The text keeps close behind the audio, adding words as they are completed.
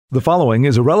The following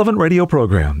is a relevant radio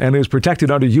program and is protected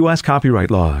under U.S.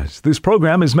 copyright laws. This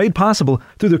program is made possible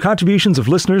through the contributions of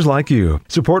listeners like you.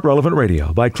 Support Relevant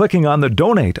Radio by clicking on the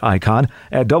donate icon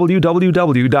at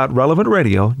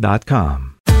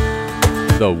www.relevantradio.com.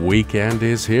 The weekend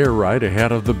is here right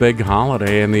ahead of the big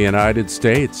holiday in the United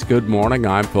States. Good morning,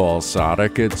 I'm Paul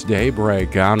Sadek. It's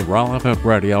Daybreak on Relevant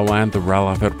Radio and the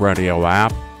Relevant Radio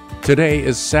app. Today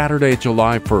is Saturday,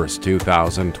 July 1st,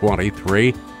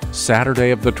 2023.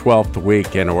 Saturday of the 12th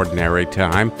week in Ordinary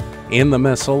Time. In the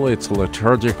Missal, it's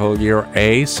Liturgical Year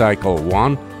A, Cycle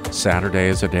 1. Saturday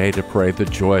is a day to pray the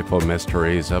joyful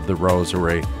mysteries of the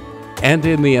Rosary. And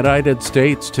in the United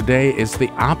States, today is the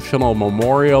optional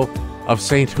memorial of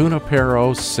St.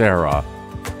 Junipero Serra.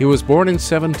 He was born in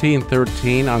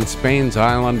 1713 on Spain's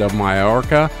island of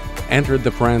Mallorca, entered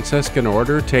the Franciscan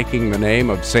order taking the name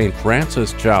of St.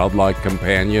 Francis' childlike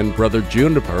companion, Brother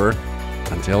Juniper.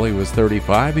 Until he was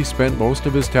 35, he spent most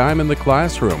of his time in the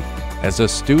classroom, as a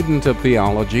student of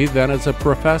theology, then as a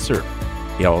professor.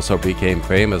 He also became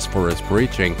famous for his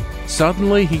preaching.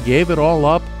 Suddenly, he gave it all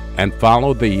up and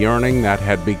followed the yearning that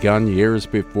had begun years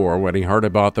before when he heard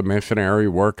about the missionary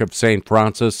work of St.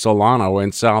 Francis Solano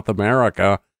in South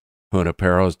America.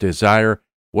 Junipero's desire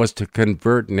was to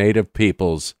convert native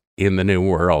peoples in the New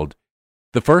World.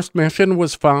 The first mission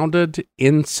was founded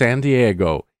in San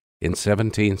Diego in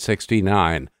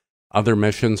 1769. Other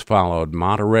missions followed: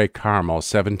 Monterey, Carmel,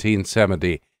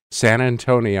 1770, San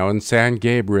Antonio and San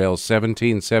Gabriel,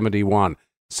 1771,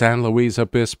 San Luis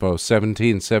Obispo,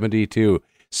 1772,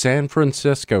 San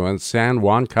Francisco and San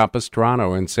Juan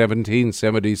Capistrano in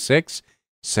 1776,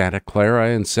 Santa Clara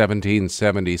in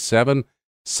 1777,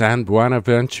 San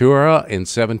Buenaventura in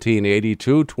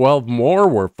 1782. 12 more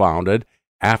were founded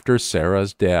after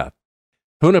Serra's death.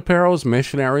 Junipero's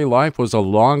missionary life was a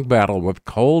long battle with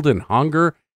cold and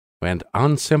hunger and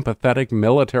unsympathetic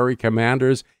military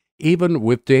commanders, even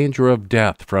with danger of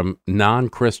death from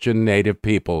non-Christian native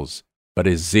peoples. But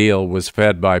his zeal was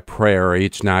fed by prayer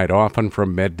each night, often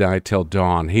from midnight till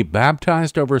dawn. He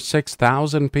baptized over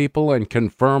 6,000 people and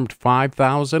confirmed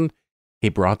 5,000. He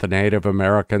brought the Native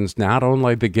Americans not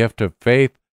only the gift of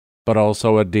faith, but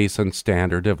also a decent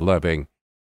standard of living.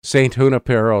 St.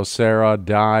 Junipero Serra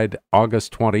died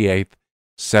August 28,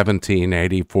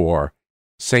 1784.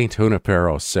 St.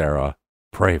 Junipero Serra,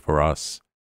 pray for us.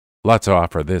 Let's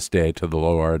offer this day to the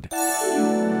Lord.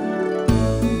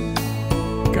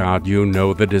 God, you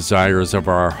know the desires of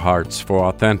our hearts for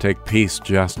authentic peace,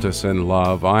 justice, and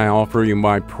love. I offer you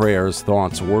my prayers,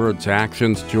 thoughts, words,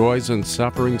 actions, joys, and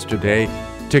sufferings today,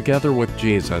 together with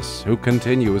Jesus, who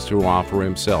continues to offer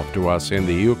himself to us in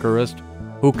the Eucharist,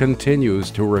 who continues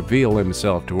to reveal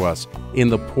himself to us in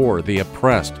the poor, the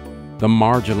oppressed, the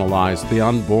marginalized, the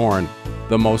unborn,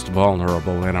 the most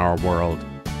vulnerable in our world.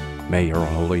 May your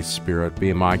Holy Spirit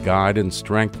be my guide and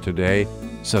strength today,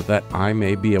 so that I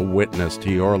may be a witness to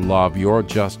your love, your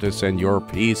justice, and your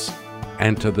peace,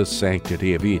 and to the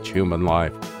sanctity of each human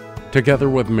life. Together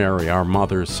with Mary, our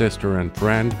mother, sister, and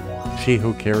friend, she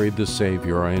who carried the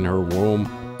Savior in her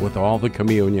womb, with all the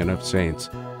communion of saints,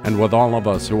 and with all of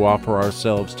us who offer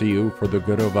ourselves to you for the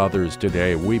good of others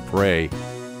today, we pray,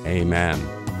 Amen.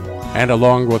 And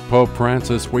along with Pope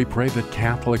Francis, we pray that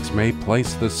Catholics may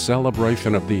place the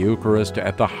celebration of the Eucharist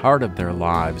at the heart of their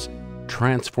lives,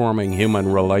 transforming human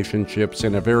relationships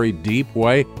in a very deep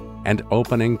way and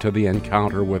opening to the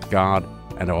encounter with God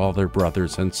and all their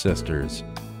brothers and sisters.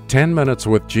 10 Minutes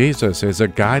with Jesus is a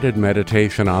guided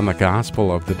meditation on the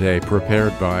gospel of the day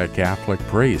prepared by a Catholic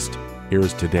priest.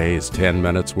 Here's today's 10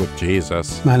 Minutes with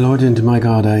Jesus. My Lord and my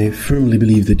God, I firmly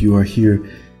believe that you are here,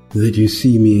 that you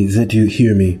see me, that you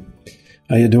hear me.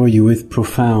 I adore you with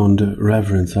profound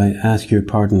reverence. I ask your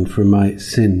pardon for my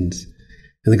sins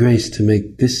and the grace to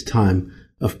make this time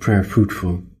of prayer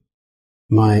fruitful.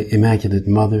 My Immaculate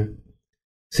Mother,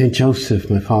 Saint Joseph,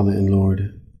 my Father and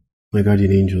Lord, my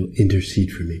guardian angel,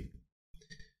 intercede for me.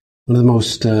 One of the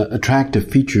most attractive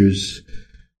features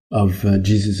of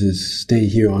Jesus' stay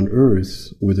here on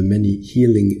earth were the many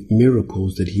healing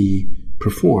miracles that he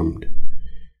performed.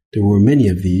 There were many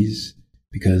of these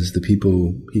because the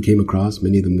people he came across,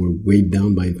 many of them were weighed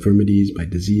down by infirmities, by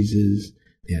diseases.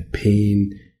 They had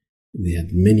pain. They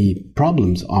had many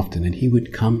problems often, and he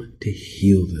would come to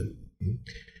heal them.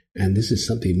 And this is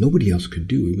something nobody else could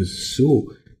do. It was so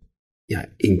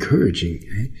encouraging.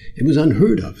 It was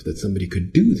unheard of that somebody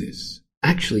could do this,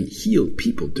 actually heal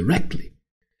people directly.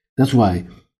 That's why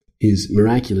his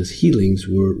miraculous healings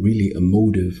were really a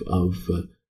motive of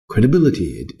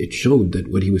credibility. It showed that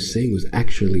what he was saying was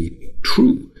actually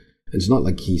true. It's not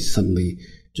like he suddenly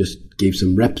just gave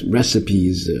some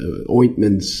recipes,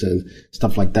 ointments and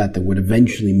stuff like that would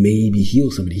eventually maybe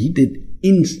heal somebody. He did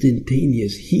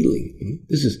instantaneous healing.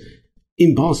 This is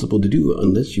impossible to do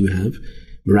unless you have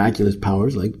miraculous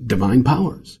powers like divine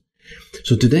powers.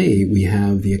 So today we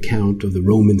have the account of the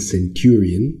Roman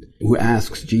centurion who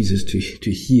asks Jesus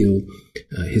to heal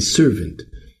his servant.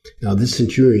 Now this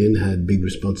centurion had big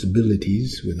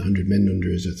responsibilities with 100 men under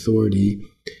his authority.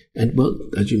 And well,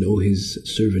 as you know, his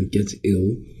servant gets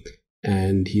ill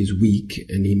and he is weak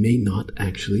and he may not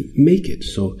actually make it.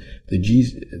 So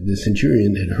the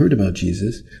centurion had heard about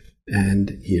Jesus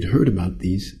and he had heard about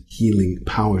these healing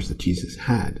powers that Jesus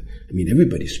had. I mean,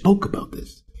 everybody spoke about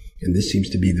this. And this seems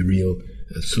to be the real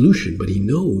solution. But he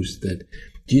knows that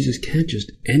Jesus can't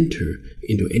just enter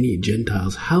into any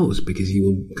Gentile's house because he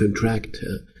will contract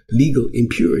legal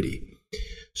impurity.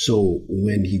 So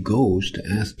when he goes to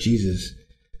ask Jesus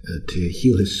to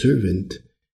heal his servant,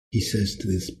 he says to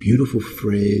this beautiful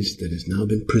phrase that has now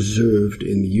been preserved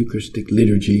in the Eucharistic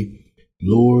liturgy,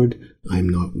 "Lord, I'm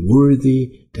not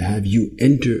worthy to have you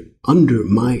enter under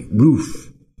my roof.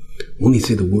 Only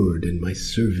say the word and my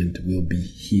servant will be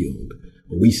healed."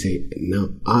 Or we say, "Now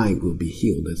I will be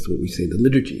healed." That's what we say in the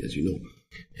liturgy, as you know.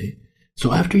 Okay?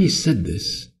 So after he said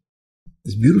this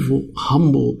beautiful,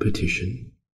 humble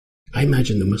petition, I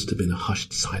imagine there must have been a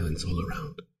hushed silence all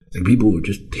around. Like people were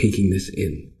just taking this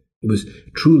in. It was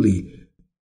truly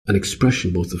an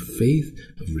expression both of faith,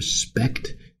 of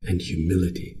respect, and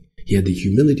humility. He had the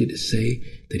humility to say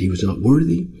that he was not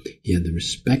worthy. He had the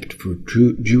respect for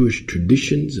Jewish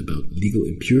traditions about legal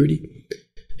impurity.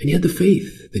 And he had the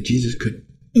faith that Jesus could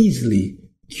easily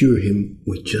cure him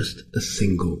with just a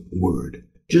single word.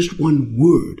 Just one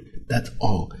word. That's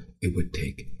all it would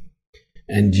take.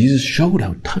 And Jesus showed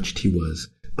how touched he was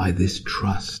by this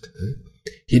trust.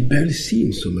 He had barely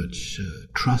seen so much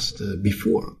trust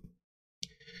before.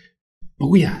 But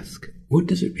we ask, what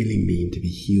does it really mean to be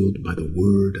healed by the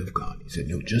word of God? He said,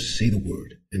 no, just say the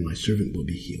word and my servant will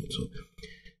be healed. So,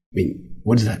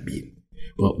 what does that mean?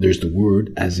 Well, there's the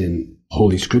word, as in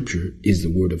Holy Scripture is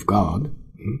the word of God.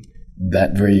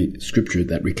 That very scripture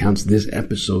that recounts this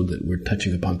episode that we're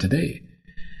touching upon today.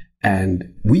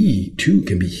 And we too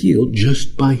can be healed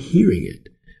just by hearing it,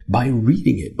 by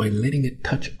reading it, by letting it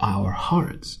touch our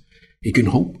hearts. It can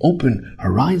open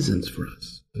horizons for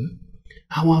us.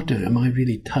 How often am I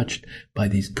really touched by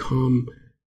these calm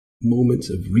moments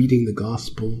of reading the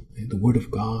gospel and the word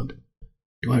of God?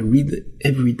 Do I read it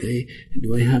every day?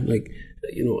 Do I have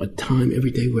a time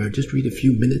every day where I just read a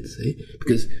few minutes?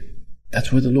 Because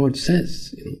that's what the Lord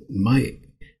says. My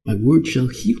word shall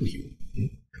heal you.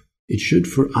 It should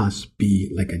for us be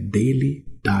like a daily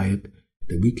diet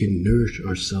that we can nourish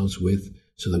ourselves with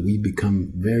so that we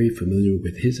become very familiar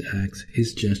with his acts,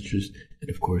 his gestures, and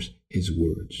of course, his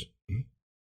words.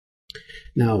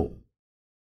 Now,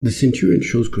 the centurion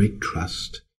shows great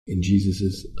trust in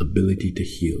Jesus' ability to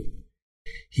heal.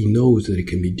 He knows that it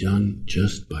can be done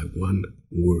just by one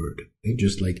word. And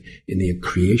just like in the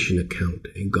creation account,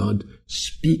 and God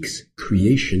speaks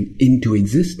creation into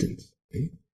existence.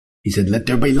 He said, "Let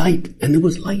there be light," and there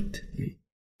was light.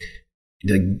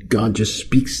 That God just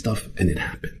speaks stuff and it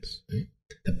happens.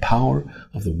 The power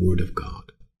of the word of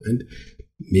God. And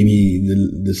maybe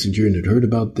the centurion had heard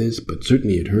about this, but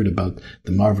certainly had heard about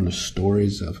the marvelous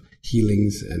stories of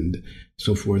healings and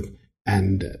so forth.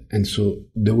 And so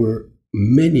there were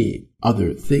many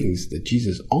other things that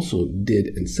Jesus also did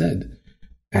and said.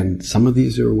 And some of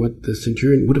these are what the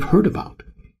centurion would have heard about.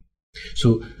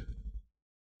 So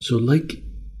like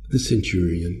the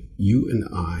centurion, you and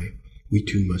I, we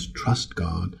too must trust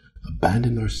God,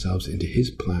 abandon ourselves into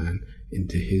his plan,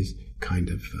 into his kind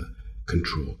of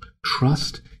control.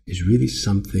 Trust is really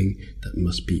something that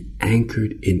must be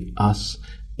anchored in us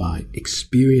by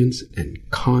experience and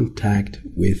contact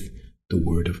with the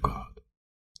Word of God.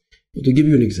 Well, to give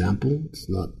you an example, it's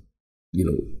not,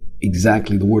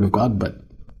 exactly the Word of God, but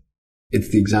it's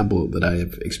the example that I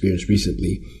have experienced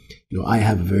recently. I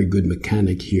have a very good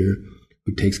mechanic here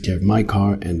who takes care of my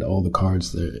car and all the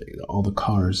cars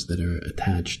that are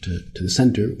attached to the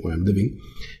center where I'm living.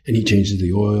 And he changes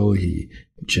the oil, he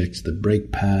checks the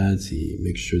brake pads, he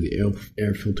makes sure the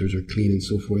air filters are clean and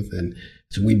so forth. And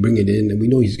so we bring it in and we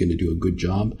know he's going to do a good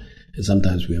job. And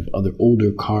sometimes we have other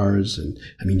older cars, and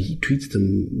he treats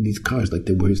these cars like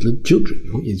they were his little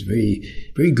children. He's very,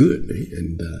 very good. Right?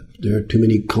 And there are too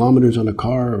many kilometers on a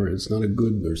car, or it's not a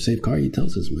good or safe car. He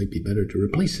tells us it might be better to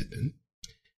replace it.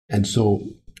 And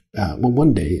so,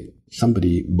 one day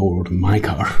somebody borrowed my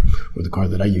car, or the car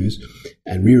that I use,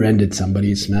 and rear-ended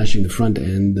somebody, smashing the front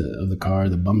end of the car,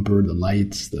 the bumper, the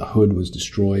lights, the hood was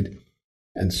destroyed.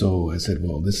 And so I said,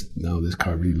 well, this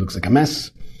car really looks like a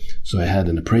mess. So I had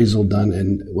an appraisal done,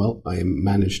 and well, I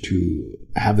managed to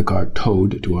have the car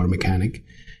towed to our mechanic.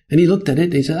 And he looked at it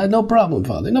and he said, no problem,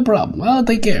 Father, no problem. I'll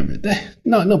take care of it.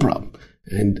 No problem.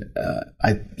 And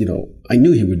I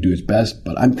knew he would do his best,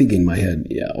 but I'm thinking in my head,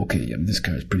 this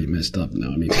car is pretty messed up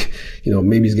now. I mean,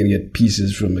 maybe he's going to get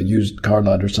pieces from a used car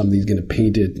lot or something. He's going to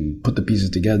paint it and put the pieces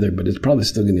together, but it's probably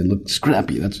still going to look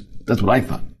scrappy. That's what I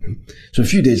thought. So a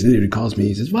few days later, he calls me.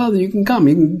 He says, well, you can come.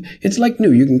 It's like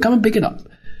new. You can come and pick it up.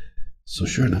 So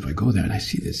sure enough, I go there and I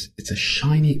see this. It's a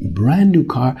shiny, brand new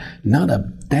car, not a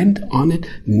dent on it,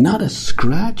 not a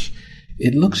scratch.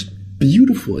 It looks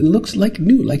beautiful. It looks like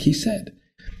new, like he said.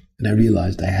 And I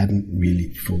realized I hadn't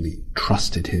really fully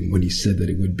trusted him when he said that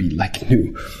it would be like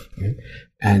new.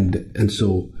 And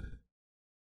so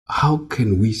how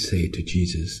can we say to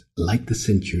Jesus, like the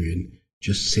centurion,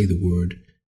 just say the word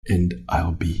and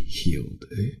I'll be healed?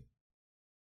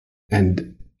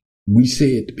 And we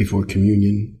say it before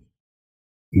communion.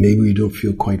 Maybe we don't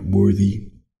feel quite worthy.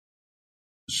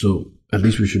 So at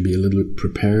least we should be a little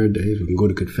prepared. We can go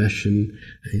to confession.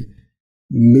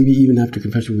 Maybe even after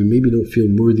confession, we maybe don't feel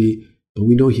worthy, but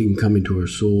we know he can come into our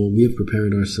soul. We have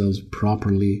prepared ourselves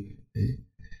properly.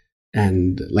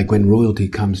 And like when royalty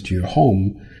comes to your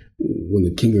home, when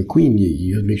the king or queen,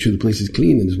 you have to make sure the place is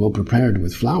clean and is well prepared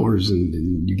with flowers,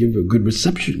 and you give a good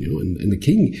reception, and the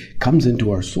king comes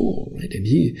into our soul, right? And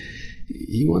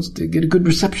he wants to get a good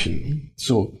reception.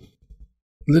 So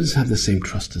let us have the same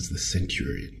trust as the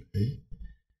centurion.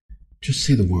 Just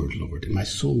say the word, Lord, and my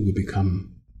soul will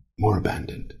become more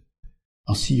abandoned.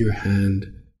 I'll see your hand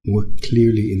more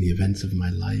clearly in the events of my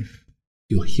life.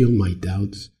 You'll heal my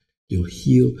doubts. You'll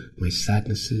heal my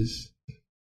sadnesses.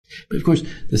 But of course,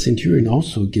 the centurion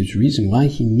also gives reason why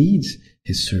he needs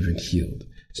his servant healed.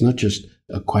 It's not just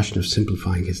a question of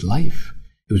simplifying his life.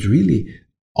 It was really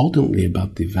ultimately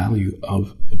about the value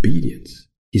of obedience.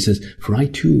 He says, for I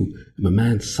too am a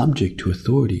man subject to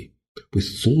authority, with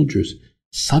soldiers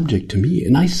subject to me.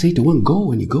 And I say to one,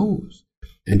 go, and he goes.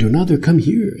 And to another, come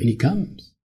here, and he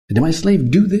comes. And to my slave,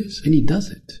 do this, and he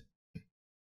does it.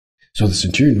 So the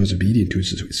centurion was obedient to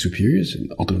his superiors,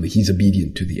 and ultimately he's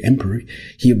obedient to the emperor.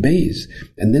 He obeys.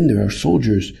 And then there are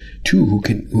soldiers too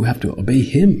who have to obey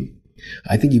him.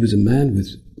 I think he was a man with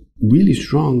really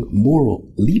strong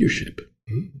moral leadership.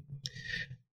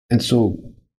 And so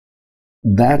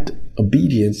that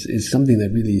obedience is something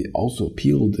that really also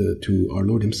appealed to our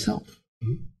Lord himself.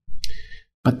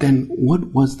 But then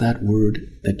what was that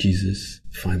word that Jesus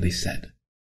finally said?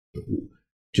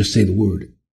 Just say the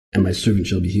word, and my servant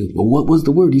shall be healed. Well, what was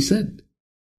the word he said?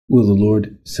 Well, the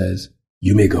Lord says,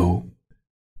 you may go,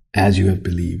 as you have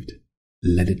believed,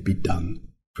 let it be done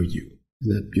for you.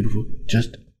 Isn't that beautiful?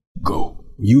 Just go.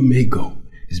 You may go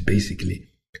is basically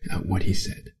what he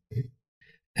said.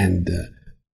 And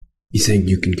he's saying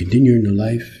you can continue in your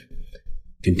life,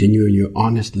 continue in your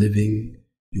honest living,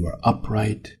 you are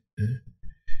upright.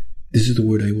 This is the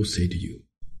word I will say to you.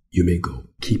 You may go.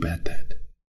 Keep at that.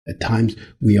 At times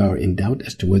we are in doubt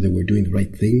as to whether we're doing the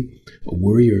right thing. A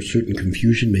worry or certain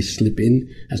confusion may slip in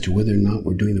as to whether or not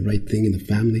we're doing the right thing in the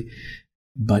family.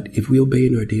 But if we obey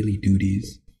in our daily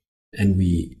duties and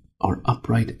we are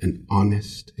upright and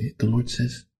honest, the Lord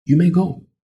says, you may go.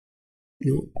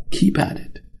 Keep at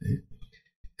it.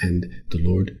 And the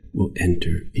Lord will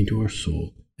enter into our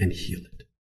soul and heal it.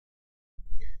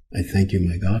 I thank you,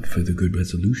 my God, for the good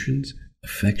resolutions,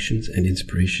 affections, and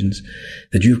inspirations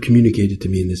that you have communicated to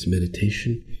me in this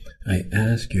meditation. I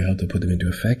ask you how to put them into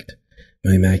effect.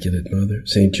 My Immaculate Mother,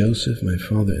 Saint Joseph, my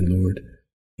Father and Lord,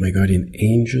 my guardian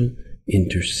angel,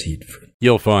 intercede for me.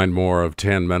 You'll find more of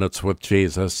 10 Minutes with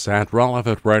Jesus at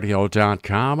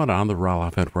relevantradio.com and on the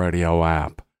Relevant Radio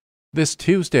app. This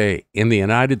Tuesday in the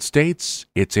United States,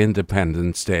 it's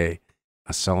Independence Day,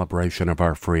 a celebration of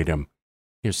our freedom.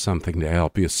 Here's something to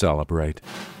help you celebrate.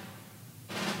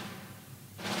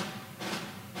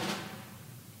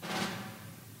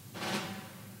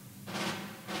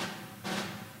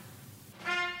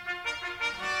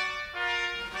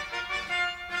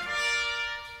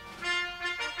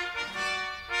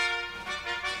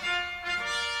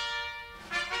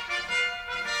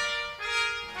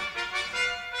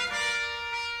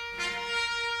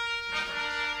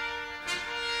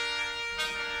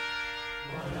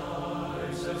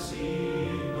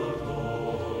 Seen the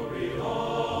Lord.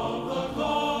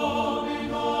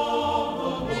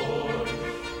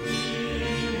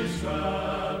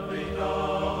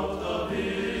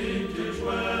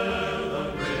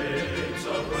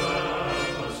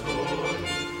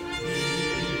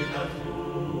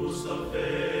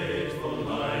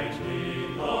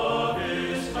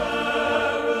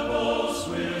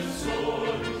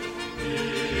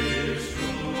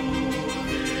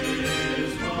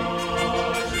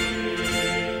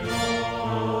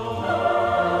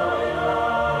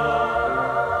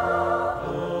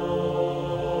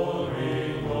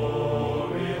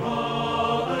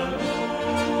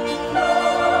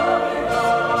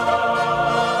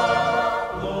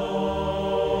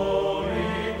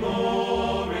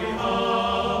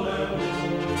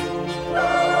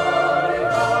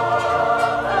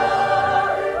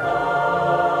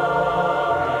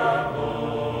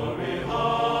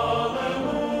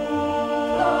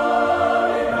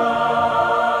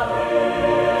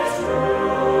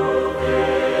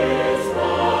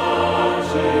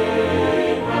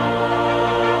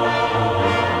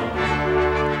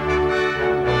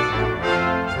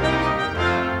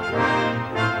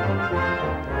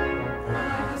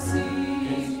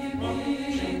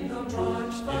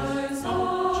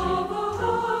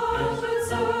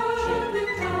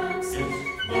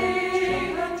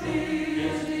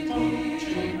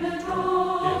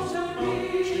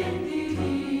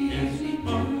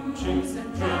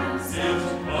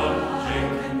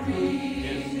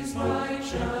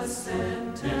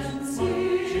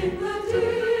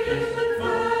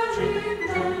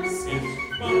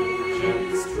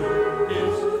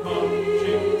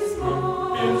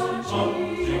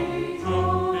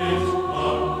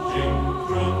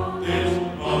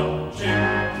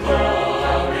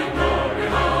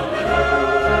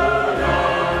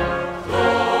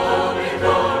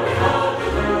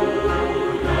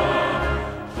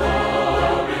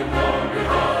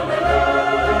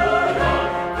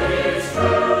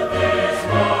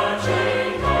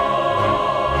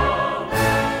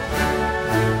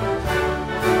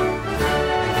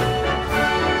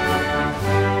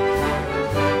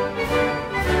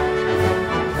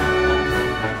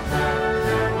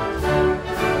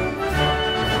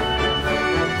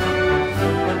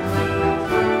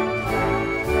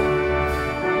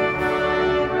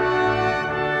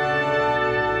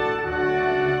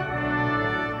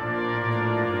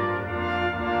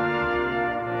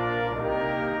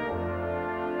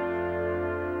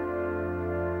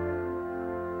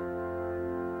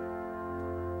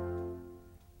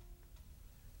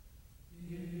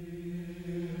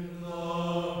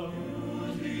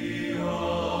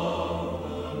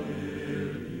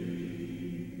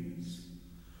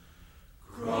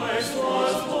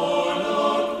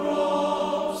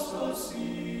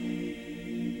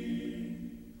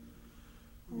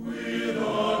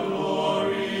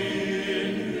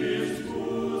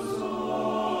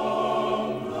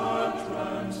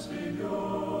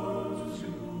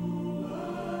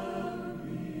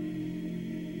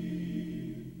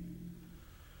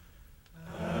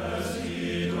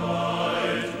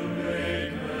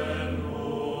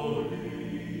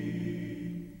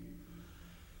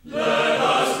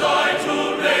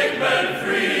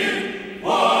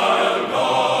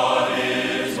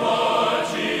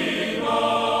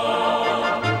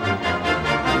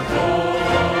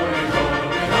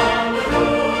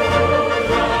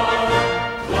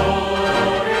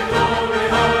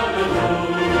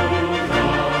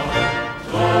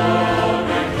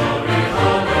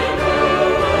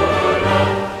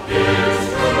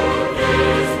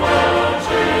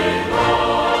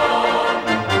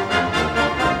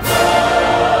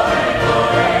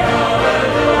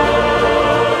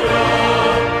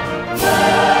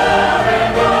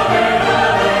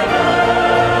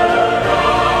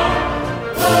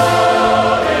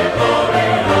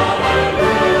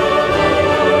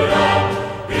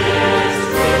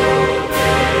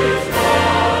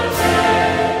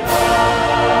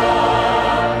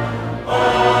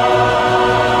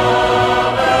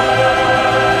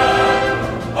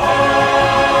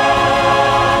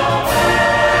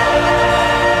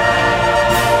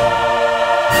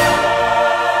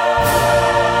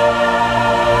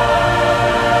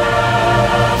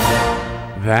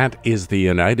 That is the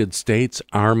United States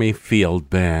Army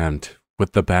Field Band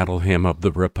with the Battle Hymn of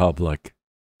the Republic.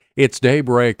 It's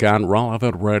Daybreak on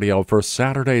Relevant Radio for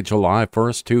Saturday, July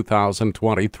 1st,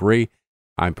 2023.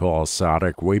 I'm Paul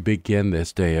Sadek. We begin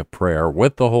this day of prayer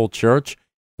with the whole church.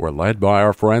 We're led by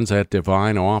our friends at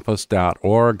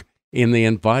divineoffice.org in the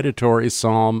invitatory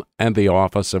psalm and the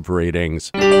office of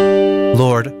readings.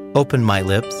 Lord, open my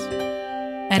lips,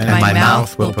 and my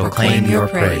mouth will proclaim your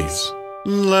praise.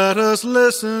 Let us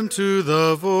listen to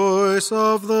the voice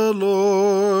of the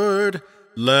Lord.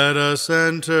 Let us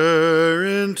enter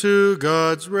into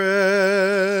God's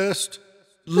rest.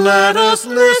 Let us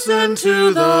listen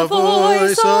to the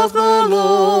voice of the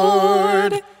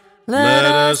Lord. Let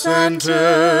us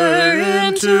enter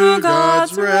into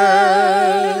God's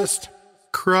rest.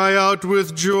 Cry out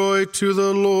with joy to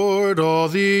the Lord, all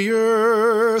the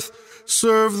earth.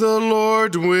 Serve the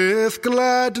Lord with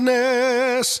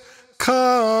gladness.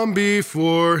 Come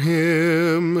before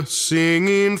him,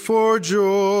 singing for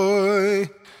joy.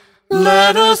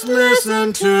 Let us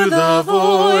listen to the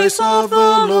voice of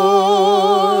the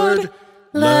Lord.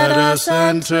 Let us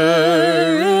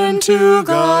enter into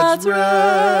God's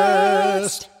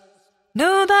rest.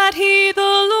 Know that he, the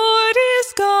Lord,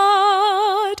 is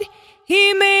God.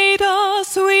 He made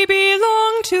us, we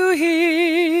belong to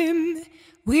him.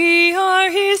 We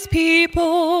are his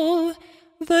people,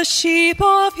 the sheep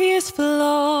of his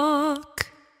flock.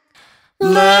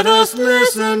 Let us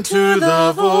listen to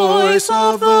the voice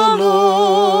of the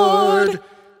Lord.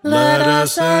 Let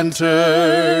us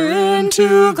enter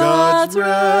into God's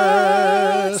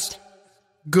rest.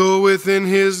 Go within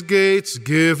his gates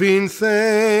giving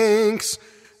thanks.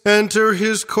 Enter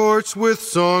his courts with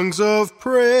songs of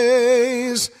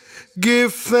praise.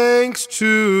 Give thanks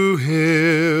to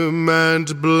him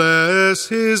and bless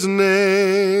his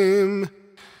name.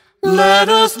 Let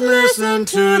us listen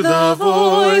to the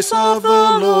voice of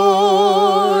the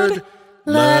Lord.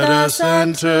 Let us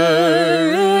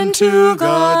enter into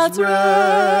God's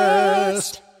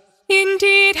rest.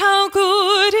 Indeed, how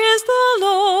good is the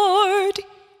Lord,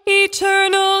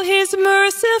 eternal his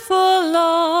merciful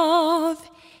love.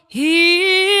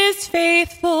 He is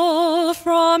faithful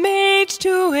from age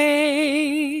to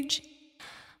age.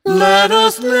 Let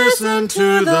us listen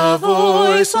to the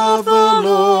voice of the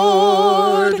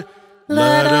Lord.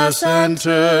 Let us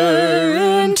enter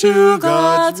into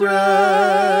God's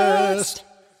rest.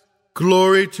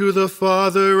 Glory to the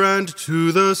Father and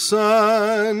to the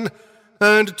Son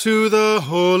and to the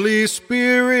Holy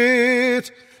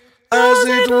Spirit, as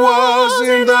it was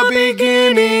in the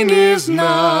beginning, is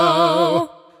now,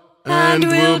 and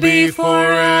will be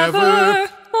forever.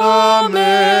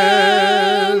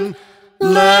 Amen.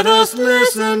 Let us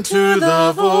listen to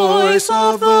the voice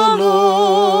of the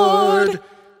Lord.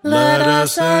 Let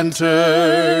us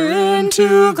enter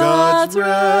into God's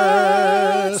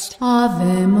rest.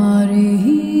 Ave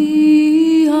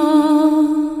Maria,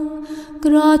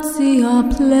 gratia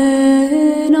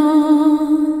plena,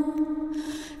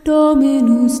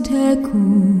 Dominus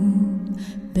tecum,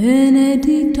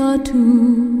 benedicta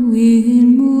tu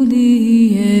in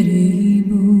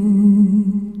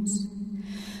mulieribus,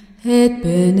 et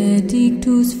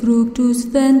benedictus fructus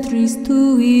ventris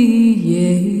tui,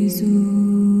 Iesus.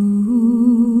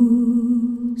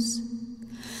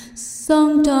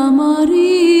 Sancta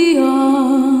Maria,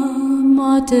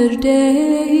 Mater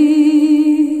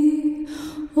Dei,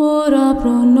 ora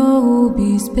pro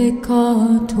nobis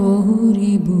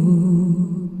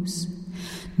peccatoribus,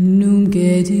 nunc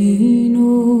et in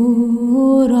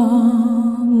hora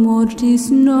mortis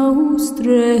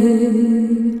nostrae.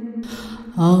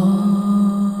 Amen.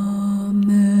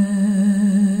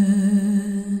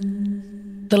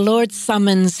 The Lord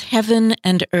summons heaven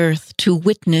and earth to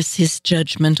witness his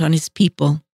judgment on his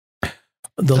people.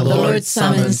 The Lord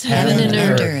summons heaven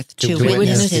and earth to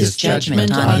witness his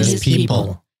judgment on his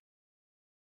people.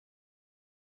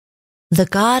 The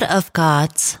God of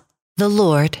gods, the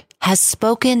Lord, has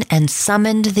spoken and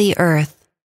summoned the earth,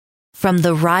 from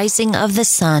the rising of the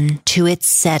sun to its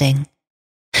setting.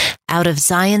 Out of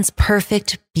Zion's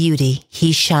perfect beauty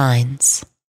he shines.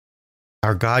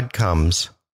 Our God comes.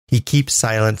 He keeps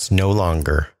silence no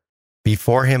longer.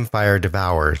 Before him fire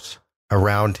devours.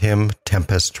 Around him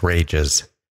tempest rages.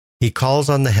 He calls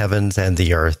on the heavens and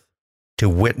the earth to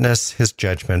witness his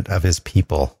judgment of his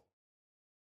people.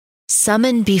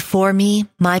 Summon before me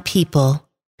my people,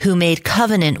 who made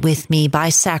covenant with me by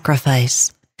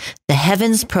sacrifice. The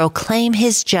heavens proclaim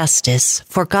his justice,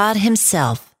 for God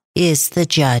himself is the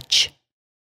judge.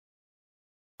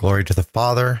 Glory to the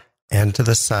Father, and to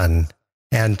the Son,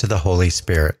 and to the Holy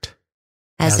Spirit.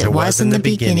 As it was in the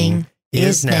beginning,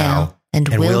 is now, and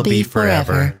will be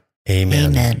forever.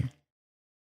 Amen. Amen.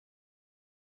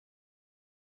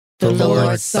 The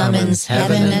Lord summons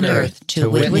heaven and earth to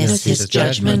witness his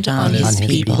judgment on his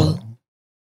people.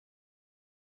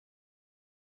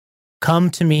 Come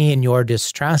to me in your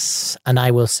distress, and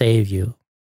I will save you.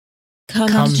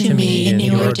 Come to me in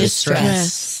your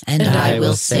distress, and I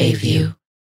will save you.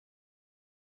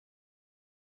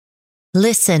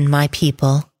 Listen, my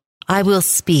people, I will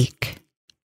speak.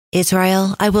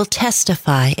 Israel, I will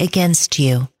testify against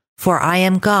you, for I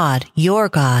am God, your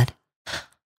God.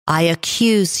 I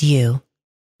accuse you,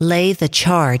 lay the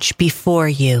charge before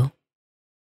you.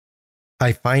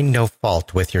 I find no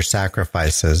fault with your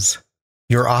sacrifices.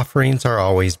 Your offerings are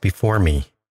always before me.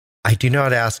 I do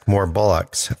not ask more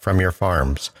bullocks from your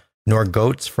farms, nor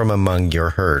goats from among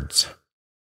your herds.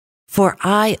 For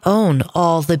I own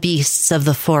all the beasts of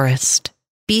the forest,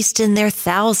 beasts in their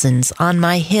thousands on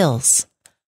my hills.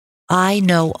 I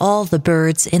know all the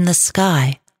birds in the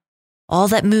sky. All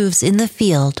that moves in the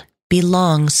field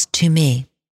belongs to me.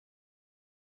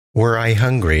 Were I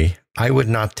hungry, I would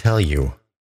not tell you,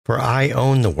 for I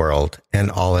own the world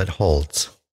and all it holds.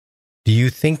 Do you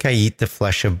think I eat the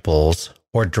flesh of bulls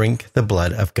or drink the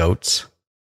blood of goats?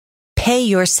 Pay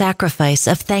your sacrifice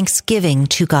of thanksgiving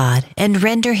to God and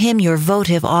render him your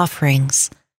votive offerings.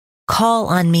 Call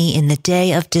on me in the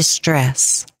day of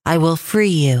distress. I will free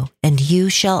you, and you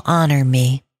shall honor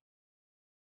me.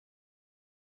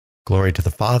 Glory to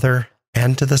the Father,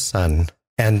 and to the Son,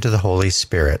 and to the Holy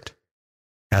Spirit,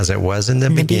 as it was in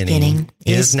the beginning,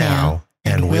 is now,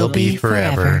 and will be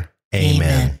forever.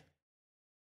 Amen.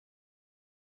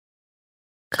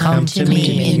 Come to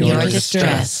me in your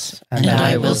distress, and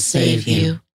I will save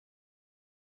you.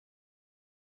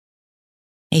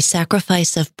 A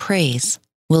sacrifice of praise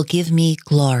will give me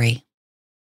glory.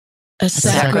 A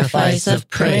sacrifice of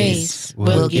praise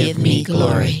will give me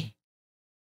glory.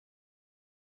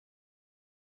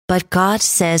 But God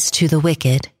says to the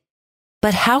wicked,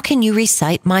 "But how can you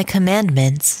recite my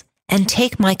commandments and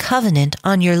take my covenant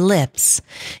on your lips,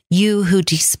 you who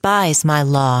despise my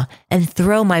law and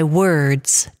throw my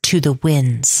words to the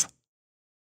winds?"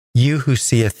 You who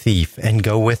see a thief and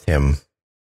go with him,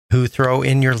 who throw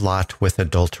in your lot with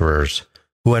adulterers,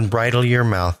 who unbridle your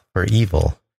mouth for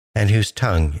evil, and whose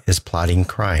tongue is plotting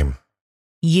crime.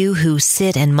 You who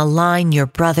sit and malign your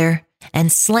brother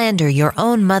and slander your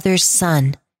own mother's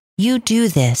son, you do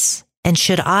this, and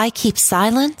should I keep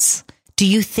silence? Do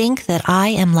you think that I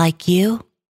am like you?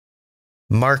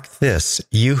 Mark this,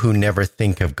 you who never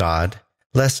think of God,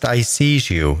 lest I seize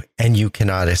you and you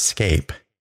cannot escape.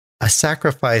 A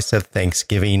sacrifice of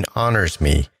thanksgiving honors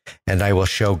me, and I will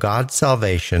show God's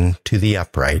salvation to the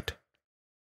upright.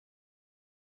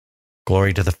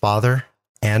 Glory to the Father,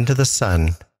 and to the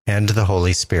Son, and to the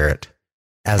Holy Spirit,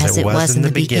 as it was in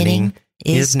the beginning,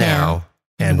 is now,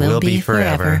 and will be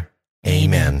forever.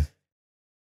 Amen.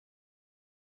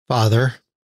 Father,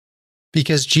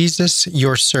 because Jesus,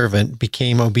 your servant,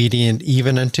 became obedient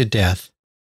even unto death,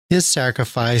 his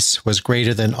sacrifice was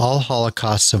greater than all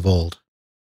holocausts of old.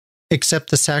 Accept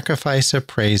the sacrifice of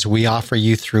praise we offer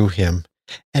you through him,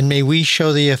 and may we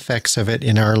show the effects of it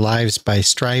in our lives by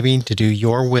striving to do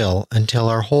your will until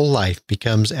our whole life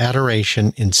becomes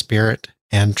adoration in spirit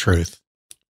and truth.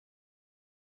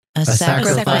 A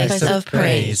sacrifice of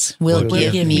praise will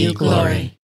give me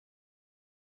glory.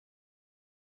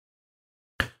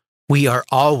 We are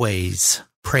always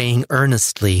praying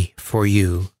earnestly for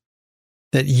you,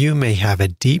 that you may have a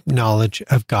deep knowledge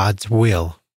of God's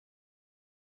will.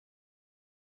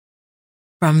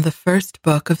 From the first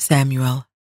book of Samuel.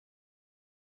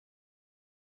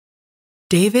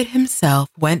 David himself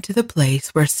went to the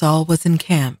place where Saul was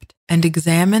encamped and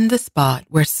examined the spot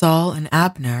where Saul and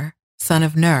Abner, son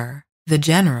of Ner, the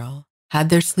general, had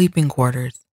their sleeping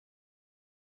quarters.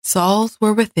 Saul's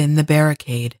were within the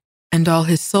barricade, and all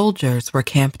his soldiers were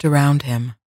camped around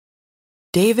him.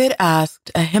 David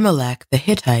asked Ahimelech the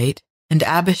Hittite and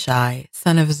Abishai,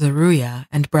 son of Zeruiah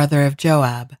and brother of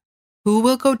Joab, "Who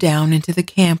will go down into the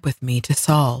camp with me to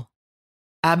Saul?"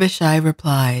 Abishai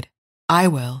replied, "I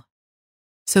will."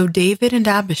 So David and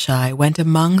Abishai went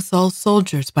among Saul's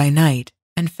soldiers by night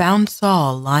and found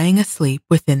Saul lying asleep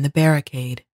within the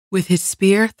barricade, with his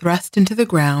spear thrust into the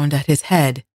ground at his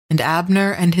head, and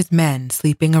Abner and his men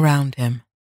sleeping around him.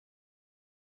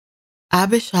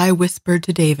 Abishai whispered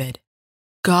to David,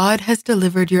 "God has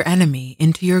delivered your enemy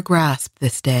into your grasp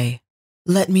this day.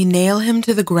 Let me nail him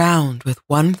to the ground with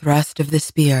one thrust of the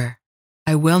spear.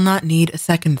 I will not need a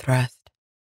second thrust."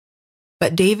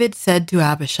 But David said to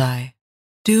Abishai,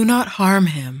 "Do not harm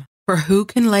him, for who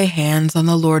can lay hands on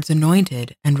the Lord's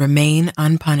anointed and remain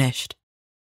unpunished?"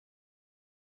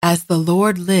 As the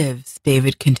Lord lives,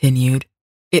 David continued,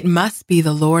 it must be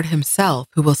the Lord himself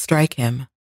who will strike him,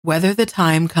 whether the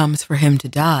time comes for him to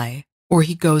die, or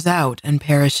he goes out and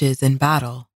perishes in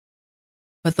battle.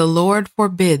 But the Lord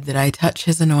forbid that I touch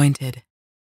his anointed.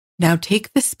 Now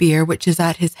take the spear which is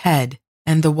at his head,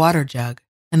 and the water jug,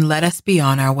 and let us be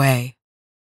on our way.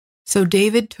 So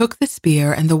David took the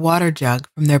spear and the water jug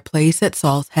from their place at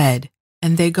Saul's head,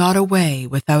 and they got away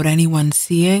without anyone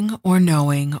seeing or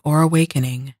knowing or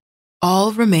awakening.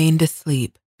 All remained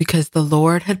asleep, because the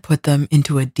Lord had put them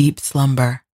into a deep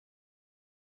slumber.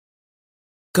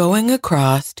 Going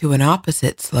across to an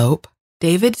opposite slope,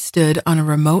 David stood on a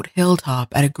remote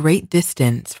hilltop at a great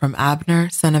distance from Abner,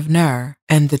 son of Ner,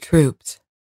 and the troops.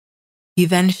 He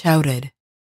then shouted,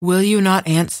 "Will you not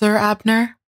answer,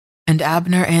 Abner?" And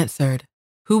Abner answered,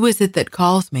 "Who is it that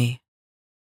calls me?"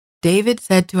 David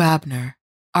said to Abner,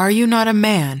 "Are you not a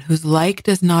man whose like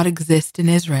does not exist in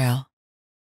Israel?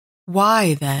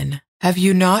 Why, then, have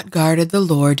you not guarded the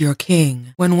Lord your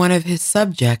king when one of his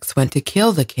subjects went to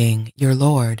kill the king, your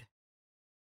lord?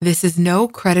 This is no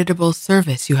creditable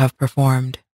service you have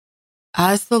performed.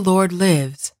 As the Lord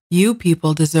lives, you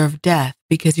people deserve death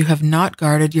because you have not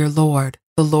guarded your Lord,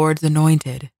 the Lord's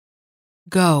anointed.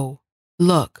 Go,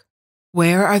 look,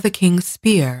 where are the king's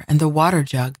spear and the water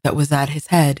jug that was at his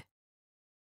head?"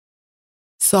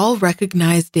 Saul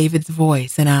recognized David's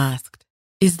voice and asked,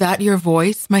 "Is that your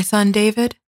voice, my son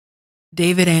David?"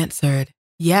 David answered,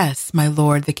 "Yes, my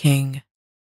lord the king."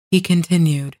 He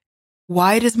continued,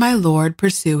 "Why does my lord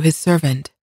pursue his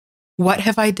servant? What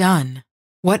have I done?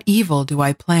 What evil do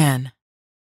I plan?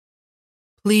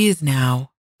 Please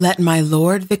now, let my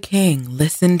lord the king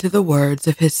listen to the words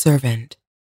of his servant.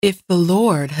 If the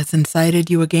Lord has incited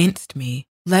you against me,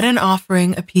 let an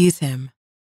offering appease him.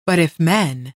 But if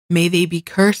men, may they be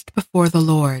cursed before the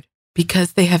Lord,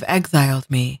 because they have exiled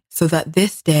me, so that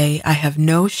this day I have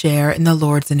no share in the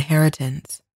Lord's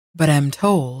inheritance, but am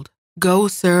told, go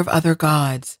serve other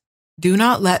gods. Do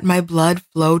not let my blood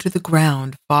flow to the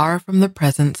ground far from the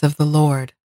presence of the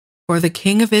Lord. For the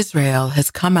king of Israel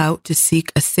has come out to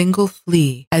seek a single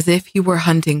flea, as if he were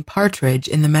hunting partridge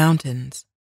in the mountains."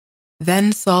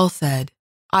 Then Saul said,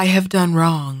 "I have done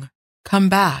wrong. Come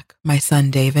back, my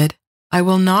son David. I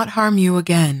will not harm you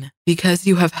again, because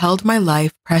you have held my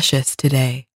life precious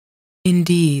today.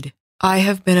 Indeed, I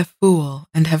have been a fool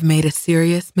and have made a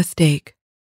serious mistake."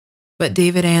 But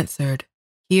David answered,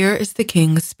 "Here is the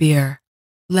king's spear.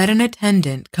 Let an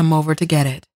attendant come over to get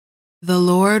it. The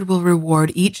Lord will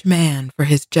reward each man for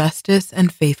his justice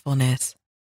and faithfulness.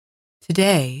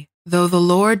 Today, though the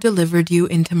Lord delivered you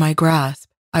into my grasp,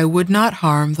 I would not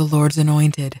harm the Lord's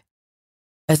anointed.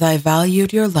 As I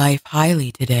valued your life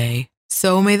highly today,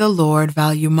 so may the Lord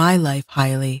value my life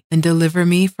highly and deliver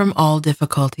me from all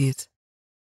difficulties."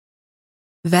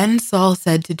 Then Saul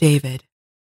said to David,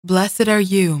 "Blessed are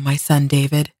you, my son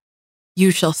David.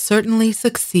 You shall certainly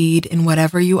succeed in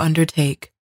whatever you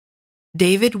undertake."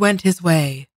 David went his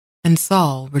way, and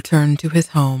Saul returned to his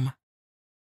home.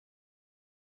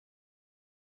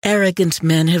 Arrogant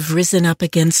men have risen up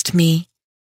against me,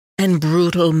 and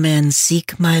brutal men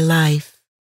seek my life.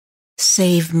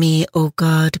 Save me, O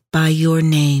God, by your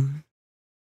name.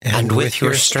 And with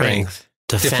your strength,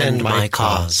 defend my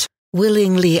cause.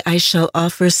 Willingly I shall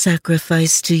offer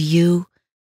sacrifice to you.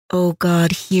 O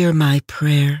God, hear my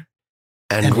prayer.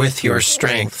 And with your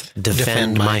strength,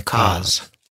 defend my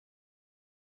cause.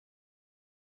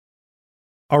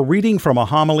 A reading from a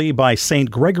homily by St.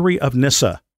 Gregory of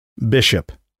Nyssa,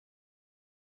 Bishop.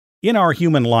 In our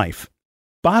human life,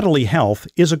 bodily health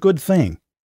is a good thing.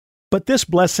 But this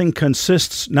blessing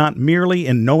consists not merely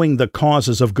in knowing the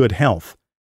causes of good health,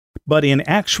 but in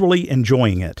actually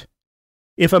enjoying it.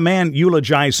 If a man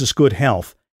eulogizes good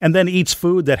health and then eats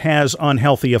food that has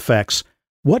unhealthy effects,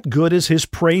 what good is his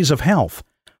praise of health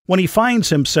when he finds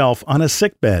himself on a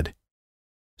sickbed?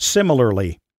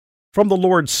 Similarly, from the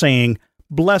Lord's saying,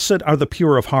 "Blessed are the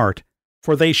pure of heart,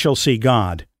 for they shall see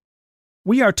God,"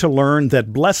 we are to learn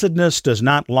that blessedness does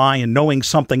not lie in knowing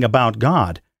something about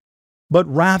God, but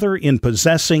rather in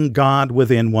possessing God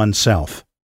within oneself.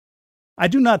 I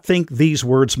do not think these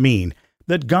words mean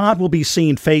that God will be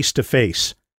seen face to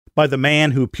face by the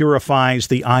man who purifies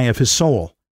the eye of his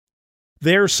soul.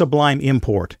 Their sublime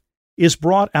import is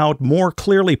brought out more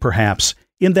clearly, perhaps,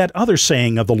 in that other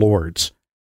saying of the Lord's,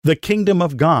 "The kingdom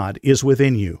of God is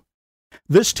within you."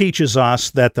 This teaches us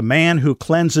that the man who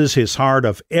cleanses his heart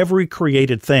of every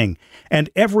created thing and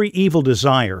every evil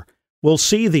desire will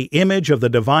see the image of the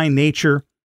divine nature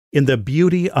in the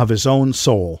beauty of his own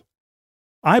soul.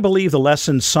 I believe the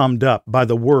lesson summed up by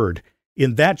the Word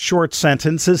in that short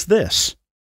sentence is this: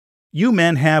 you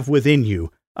men have within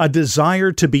you a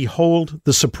desire to behold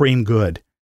the supreme good.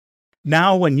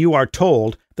 Now when you are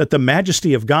told that the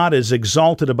majesty of God is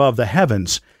exalted above the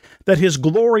heavens, that His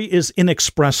glory is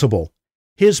inexpressible,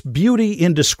 His beauty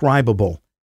indescribable,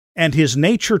 and His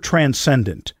nature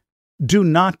transcendent, do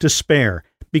not despair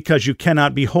because you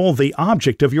cannot behold the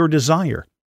object of your desire.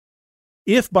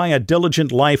 If by a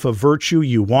diligent life of virtue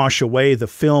you wash away the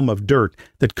film of dirt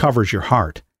that covers your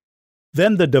heart,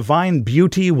 then the divine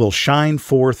beauty will shine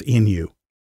forth in you.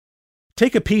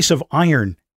 Take a piece of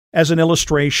iron as an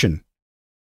illustration.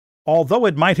 Although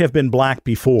it might have been black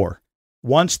before,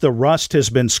 once the rust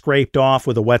has been scraped off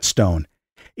with a whetstone,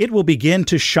 it will begin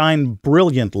to shine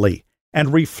brilliantly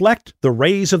and reflect the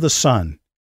rays of the sun.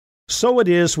 So it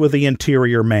is with the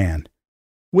interior man,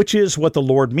 which is what the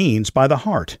Lord means by the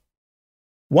heart.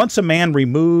 Once a man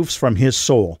removes from his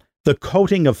soul the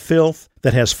coating of filth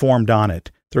that has formed on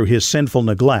it through his sinful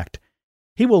neglect,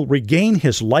 he will regain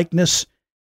his likeness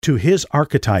to his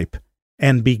archetype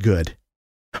and be good.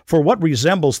 For what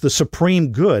resembles the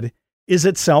supreme good is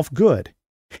itself good.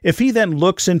 If he then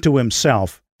looks into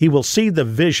himself, he will see the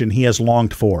vision he has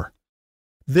longed for.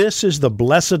 This is the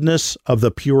blessedness of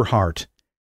the pure heart.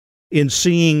 In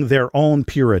seeing their own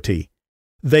purity,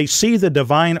 they see the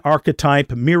divine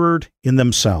archetype mirrored in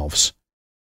themselves.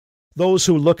 Those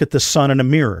who look at the sun in a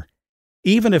mirror,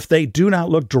 even if they do not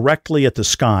look directly at the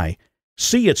sky,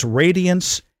 see its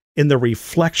radiance in the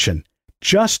reflection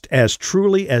just as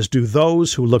truly as do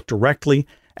those who look directly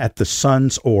at the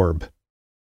sun's orb.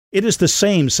 It is the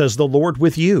same, says the Lord,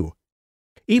 with you.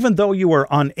 Even though you are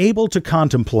unable to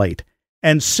contemplate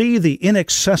and see the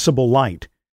inaccessible light,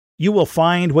 you will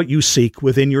find what you seek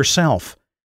within yourself,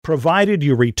 provided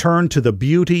you return to the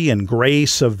beauty and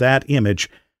grace of that image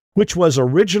which was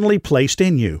originally placed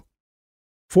in you.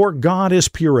 For God is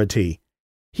purity.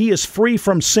 He is free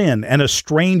from sin and a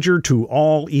stranger to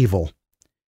all evil.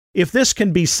 If this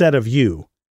can be said of you,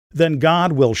 then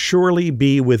God will surely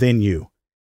be within you.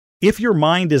 If your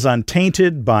mind is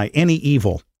untainted by any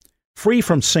evil, free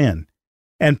from sin,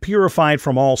 and purified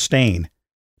from all stain,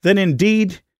 then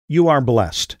indeed you are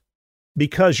blessed,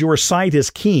 because your sight is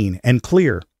keen and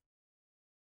clear.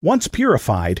 Once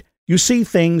purified, you see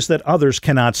things that others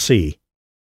cannot see.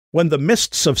 When the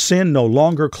mists of sin no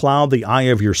longer cloud the eye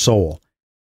of your soul,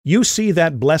 you see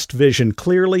that blessed vision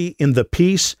clearly in the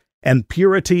peace and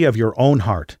purity of your own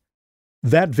heart.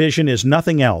 That vision is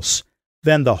nothing else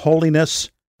than the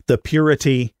holiness, the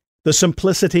purity, the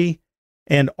simplicity,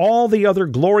 and all the other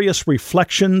glorious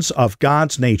reflections of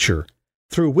God's nature,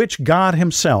 through which God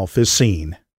Himself is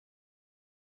seen.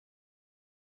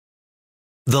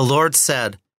 The Lord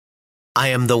said, I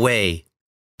am the way,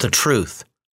 the truth,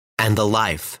 and the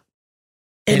life.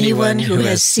 Anyone who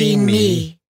has seen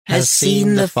me has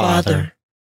seen the Father.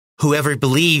 Whoever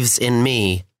believes in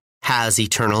me has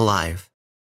eternal life.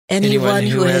 Anyone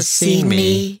who has seen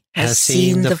me has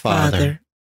seen the Father.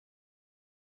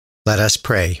 Let us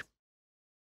pray.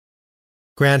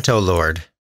 Grant, O Lord,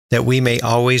 that we may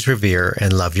always revere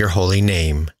and love your holy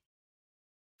name.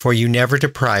 For you never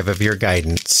deprive of your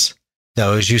guidance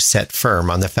those you set firm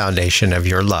on the foundation of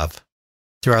your love.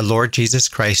 Through our Lord Jesus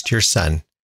Christ, your Son,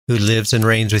 who lives and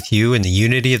reigns with you in the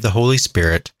unity of the Holy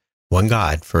Spirit, one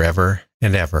God, forever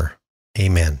and ever.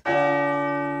 Amen.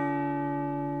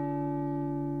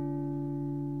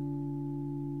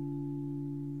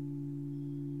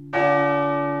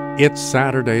 It's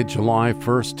Saturday, July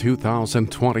 1st,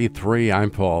 2023.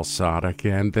 I'm Paul Sadek,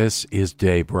 and this is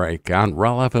Daybreak on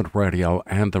Relevant Radio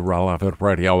and the Relevant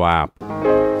Radio app.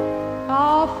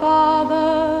 Our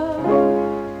Father,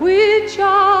 which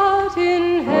art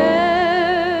in heaven,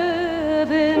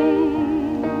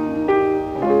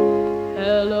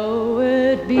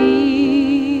 hallowed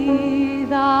be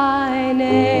thy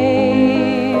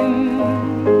name.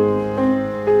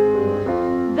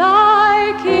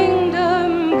 Thy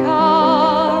kingdom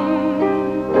come,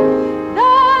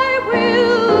 thy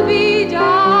will be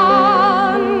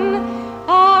done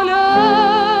on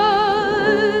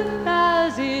earth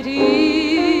as it is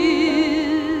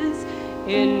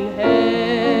in heaven.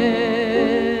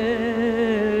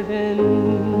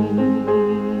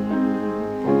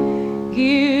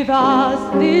 Give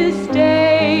us this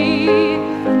day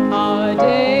our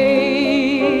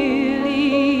daily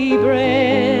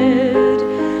bread,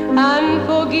 and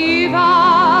forgive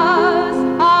us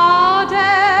our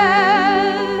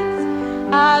debts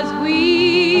as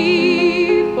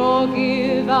we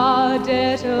forgive our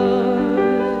debtors.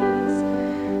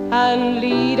 And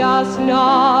lead us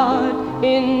not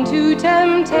into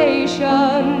temptation,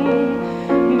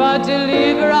 but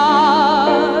deliver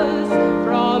us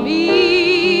from evil.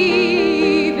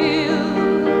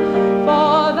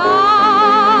 For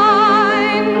thine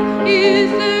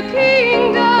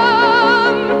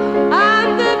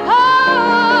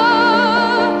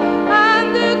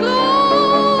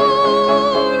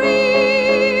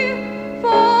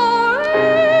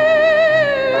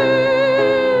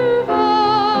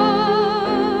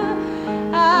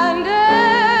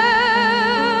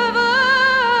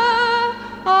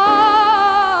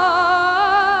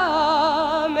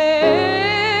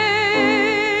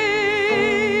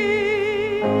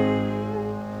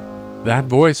That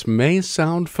voice may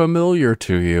sound familiar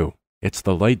to you. It's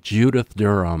the late Judith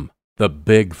Durham, the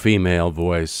big female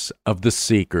voice of the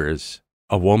Seekers,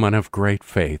 a woman of great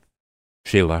faith.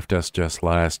 She left us just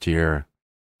last year,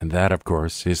 and that, of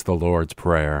course, is the Lord's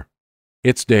Prayer.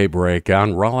 It's Daybreak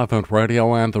on Relevant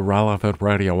Radio and the Relevant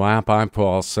Radio app. I'm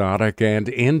Paul Sadek, and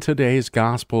in today's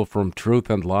Gospel from Truth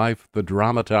and Life, the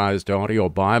dramatized audio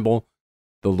Bible,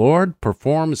 the Lord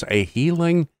performs a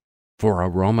healing for a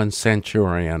Roman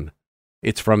centurion.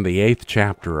 It's from the 8th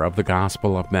chapter of the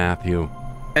Gospel of Matthew.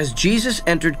 As Jesus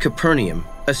entered Capernaum,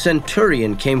 a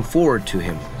centurion came forward to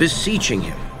him, beseeching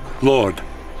him, "Lord,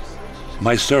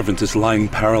 my servant is lying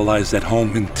paralyzed at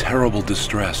home in terrible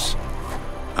distress.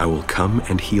 I will come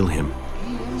and heal him."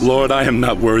 "Lord, I am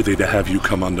not worthy to have you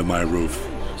come under my roof,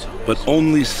 but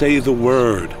only say the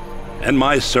word, and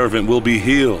my servant will be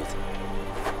healed.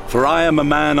 For I am a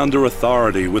man under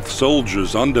authority with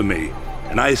soldiers under me,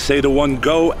 and I say to one,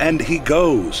 'Go,' and he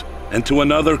goes, and to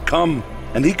another, 'Come,'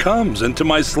 and he comes, and to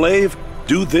my slave,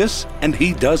 'Do this,' and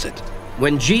he does it."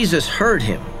 When Jesus heard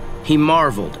him, he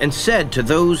marveled and said to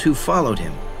those who followed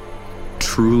him,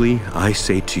 "Truly I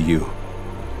say to you,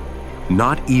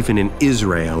 not even in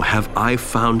Israel have I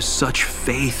found such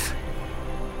faith.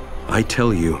 I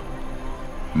tell you,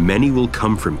 many will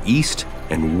come from east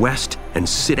and west and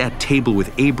sit at table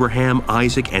with Abraham,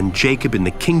 Isaac, and Jacob in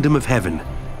the kingdom of heaven,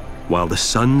 while the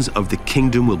sons of the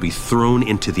kingdom will be thrown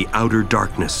into the outer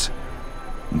darkness.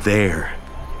 There,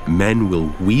 men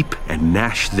will weep and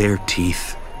gnash their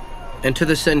teeth." And to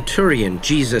the centurion,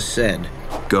 Jesus said,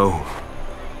 "Go,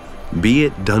 be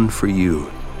it done for you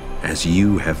as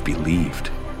you have believed."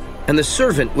 And the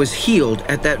servant was healed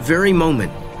at that very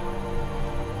moment.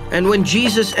 And when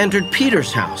Jesus entered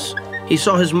Peter's house, he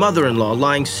saw his mother-in-law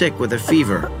lying sick with a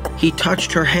fever. He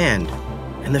touched her hand,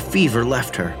 and the fever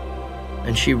left her,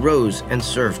 and she rose and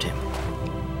served him.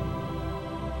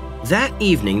 That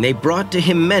evening they brought to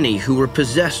him many who were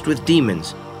possessed with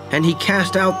demons, and he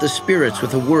cast out the spirits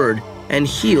with a word and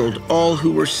healed all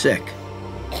who were sick.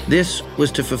 This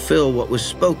was to fulfill what was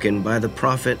spoken by the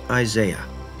prophet Isaiah.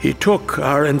 "He took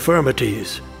our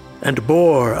infirmities and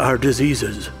bore our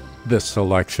diseases." This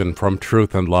selection from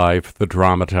Truth and Life, the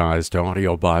dramatized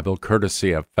audio Bible,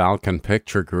 courtesy of Falcon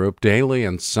Picture Group. Daily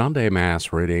and Sunday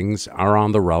Mass readings are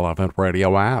on the Relevant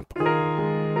Radio app.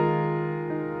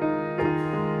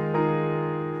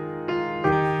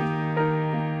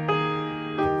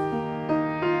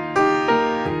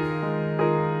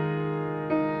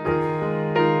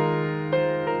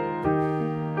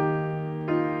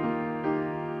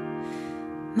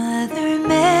 Mother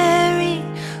Mary,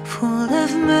 full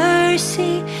of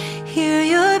mercy, hear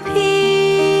your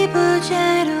people,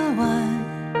 gentle one.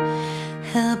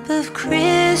 Help of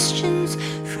Christians,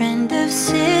 friend of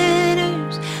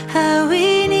sinners, how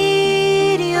we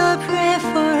need your prayer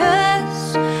for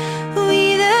us.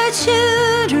 We the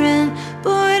children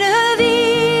born of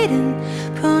Eden,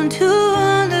 prone to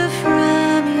wander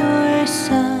from your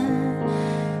Son.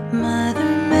 Mother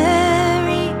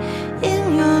Mary,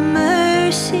 in your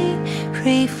mercy,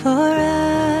 pray for us.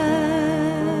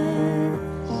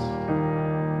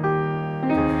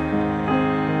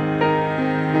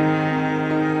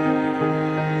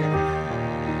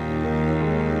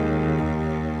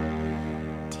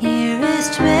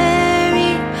 Dearest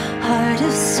Mary, heart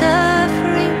of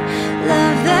suffering,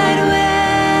 love that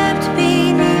wept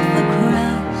beneath the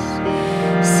cross.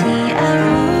 See our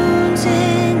wounds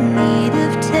in need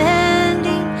of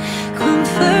tending,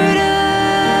 comfort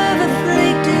of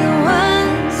afflicted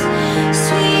ones.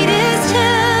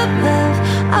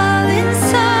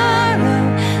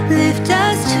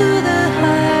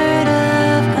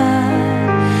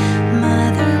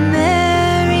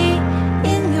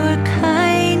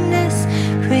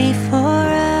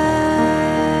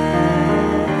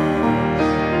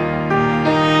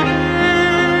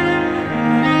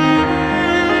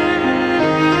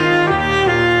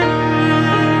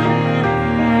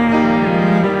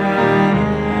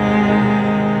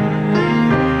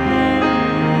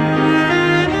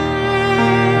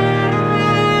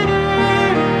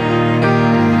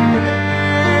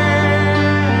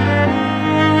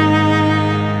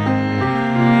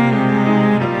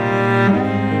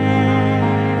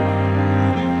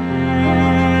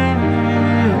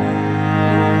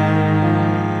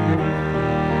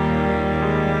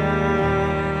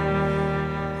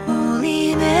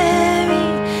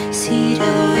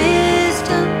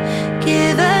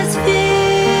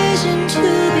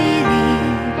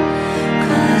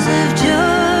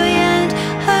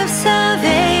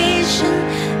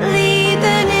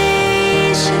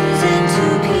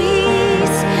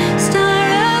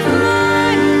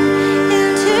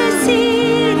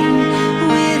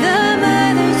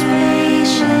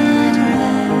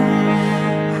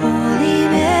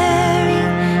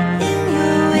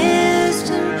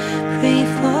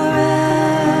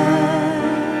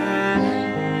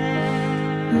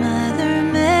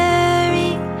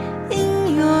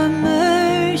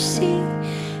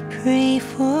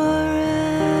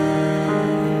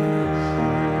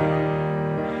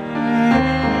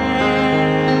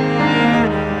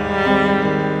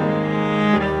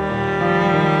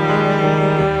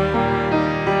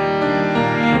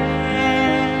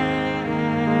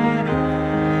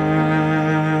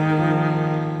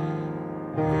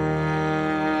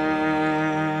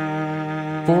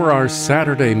 our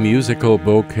Saturday musical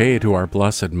bouquet to our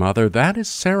Blessed Mother. That is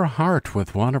Sarah Hart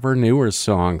with one of her newer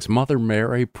songs, Mother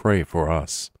Mary, Pray for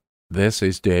Us. This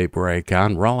is Daybreak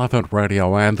on Relevant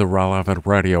Radio and the Relevant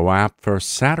Radio app for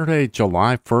Saturday,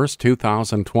 July 1st,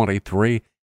 2023.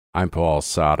 I'm Paul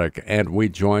Sadek, and we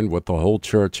join with the whole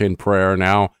church in prayer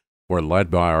now. We're led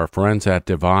by our friends at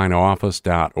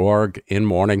divineoffice.org in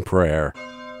morning prayer.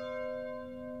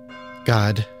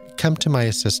 God, come to my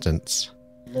assistance.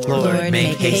 Lord,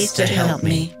 make haste to help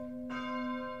me.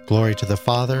 Glory to the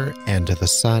Father, and to the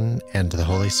Son, and to the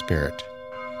Holy Spirit.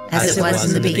 As it was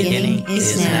in the beginning,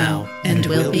 is now, and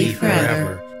will be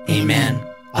forever. Amen.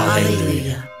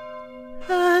 Alleluia.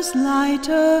 As light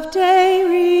of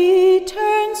day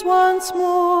returns once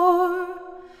more,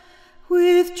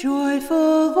 with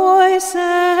joyful voices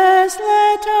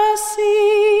let us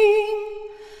sing,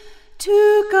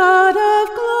 to God of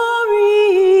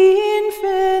glory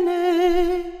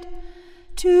infinite,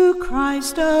 to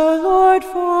Christ our Lord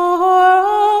for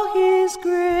all his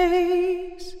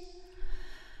grace,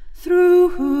 through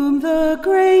whom the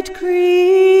great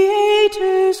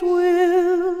Creator's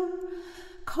will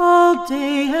called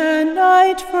day and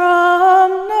night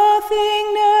from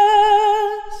nothingness,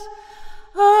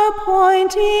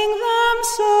 appointing them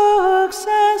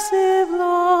successive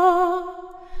law,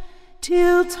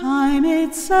 till time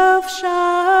itself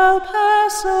shall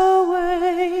pass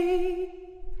away.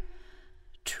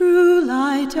 True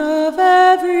light of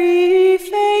every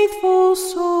faithful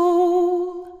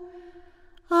soul,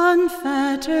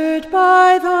 unfettered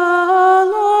by the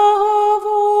law of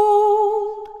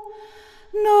old,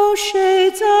 no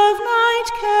shades of night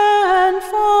can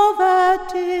fall that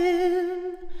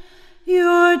dim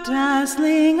your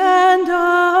dazzling and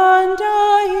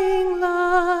undying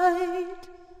light.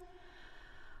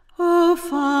 O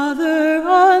Father,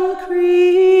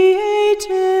 uncreated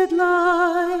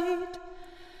light,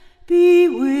 be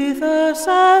with us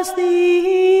as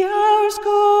the hours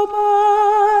go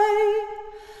by,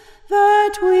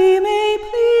 that we may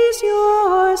please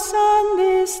your Son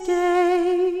this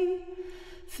day,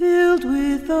 filled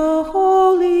with the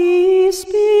Holy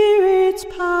Spirit's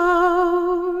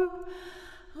power.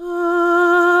 Amen.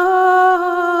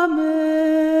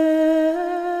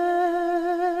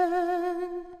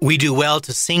 We do well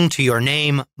to sing to your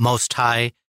name, Most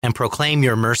High, and proclaim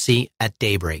your mercy at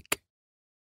daybreak.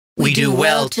 We do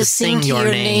well to sing your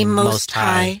name, Most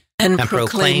High, and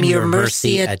proclaim your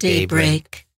mercy at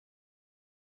daybreak.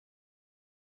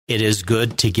 It is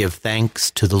good to give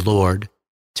thanks to the Lord,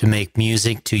 to make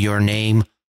music to your name,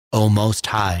 O Most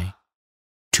High,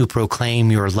 to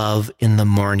proclaim your love in the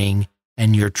morning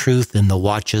and your truth in the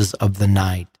watches of the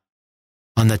night,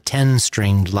 on the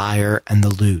 10-stringed lyre and the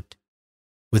lute,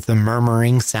 with the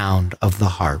murmuring sound of the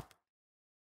harp.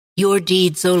 Your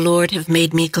deeds, O Lord, have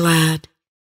made me glad.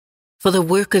 For the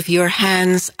work of your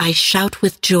hands I shout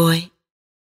with joy.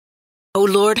 O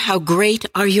Lord, how great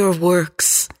are your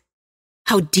works!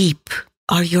 How deep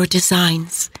are your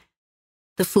designs!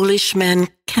 The foolish man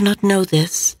cannot know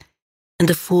this, and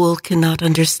the fool cannot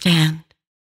understand.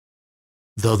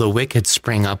 Though the wicked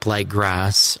spring up like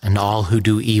grass, and all who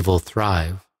do evil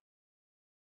thrive,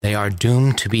 they are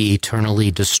doomed to be eternally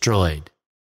destroyed.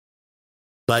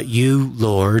 But you,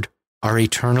 Lord, are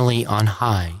eternally on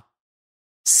high.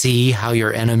 See how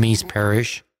your enemies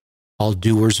perish, all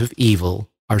doers of evil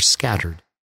are scattered.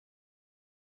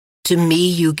 To me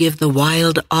you give the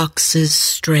wild ox's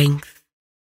strength.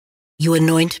 You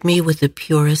anoint me with the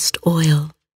purest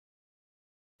oil.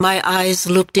 My eyes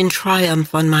looked in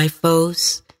triumph on my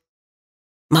foes.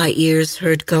 My ears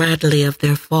heard gladly of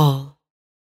their fall.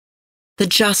 The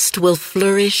just will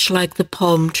flourish like the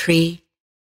palm tree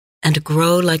and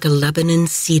grow like a Lebanon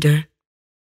cedar.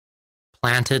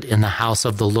 Planted in the house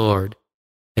of the Lord,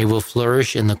 they will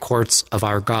flourish in the courts of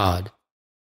our God,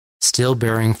 still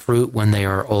bearing fruit when they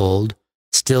are old,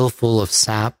 still full of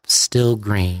sap, still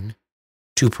green,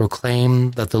 to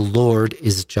proclaim that the Lord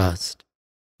is just.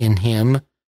 In him,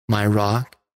 my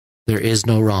rock, there is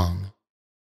no wrong.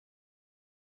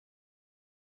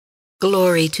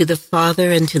 Glory to the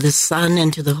Father, and to the Son,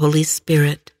 and to the Holy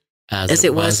Spirit, as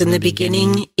it was in the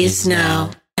beginning, is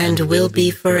now, and will be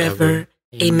forever.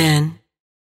 Amen.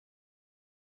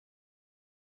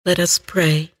 Let us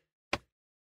pray.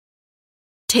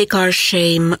 Take our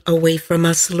shame away from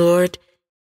us, Lord,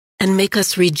 and make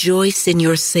us rejoice in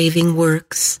your saving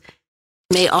works.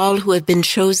 May all who have been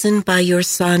chosen by your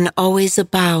Son always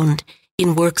abound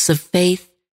in works of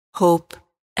faith, hope,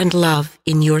 and love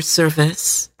in your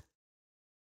service.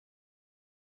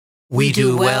 We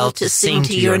do well to sing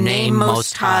to your name,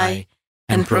 Most High,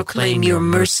 and proclaim your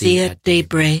mercy at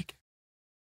daybreak.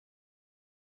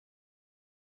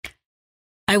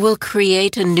 I will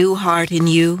create a new heart in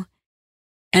you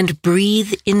and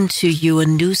breathe into you a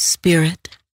new spirit.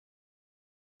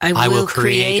 I will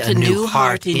create a new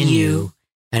heart in you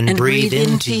and breathe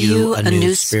into you a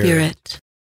new spirit.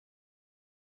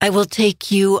 I will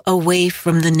take you away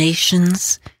from the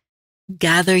nations,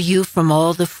 gather you from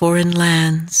all the foreign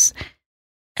lands,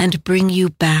 and bring you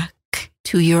back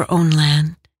to your own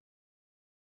land.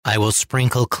 I will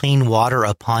sprinkle clean water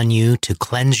upon you to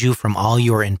cleanse you from all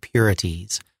your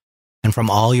impurities, and from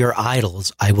all your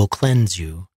idols I will cleanse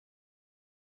you.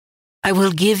 I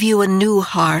will give you a new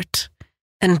heart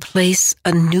and place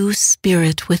a new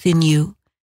spirit within you,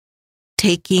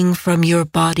 taking from your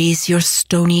bodies your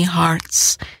stony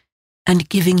hearts and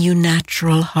giving you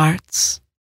natural hearts.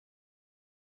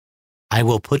 I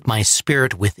will put my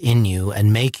spirit within you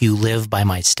and make you live by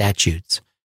my statutes,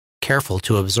 careful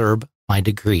to observe my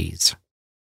decrees.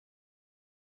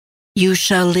 You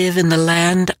shall live in the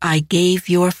land I gave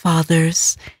your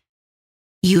fathers.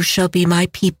 You shall be my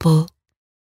people,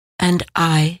 and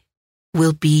I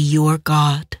will be your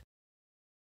God.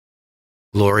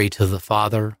 Glory to the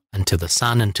Father, and to the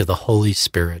Son, and to the Holy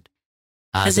Spirit,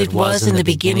 as it was in the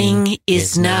beginning,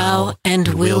 is now, and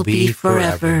will be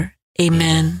forever.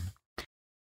 Amen.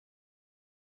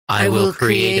 I will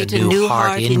create a new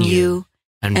heart in you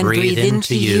and breathe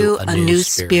into you a new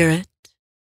spirit.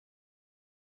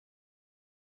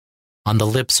 On the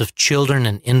lips of children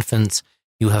and infants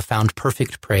you have found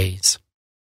perfect praise.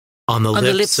 On the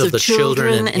lips of the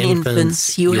children and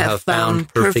infants you have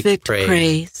found perfect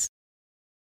praise.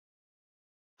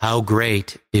 How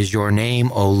great is your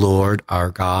name, O Lord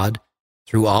our God,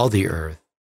 through all the earth.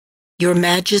 Your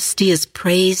majesty is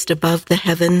praised above the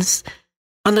heavens.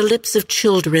 On the lips of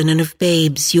children and of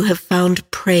babes you have found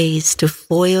praise to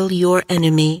foil your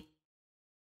enemy,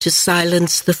 to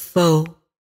silence the foe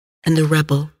and the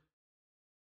rebel.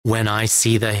 When I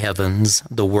see the heavens,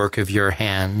 the work of your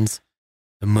hands,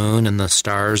 the moon and the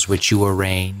stars which you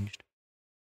arranged,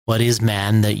 what is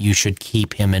man that you should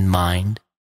keep him in mind?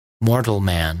 Mortal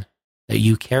man, that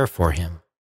you care for him.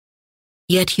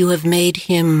 Yet you have made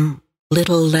him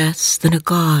little less than a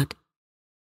god.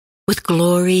 With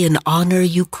glory and honor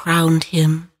you crowned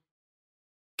him,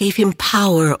 gave him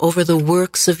power over the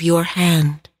works of your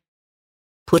hand,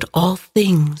 put all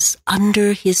things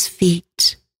under his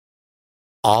feet.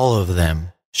 All of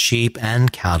them, sheep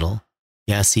and cattle,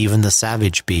 yes, even the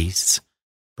savage beasts,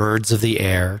 birds of the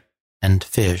air, and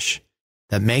fish,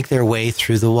 that make their way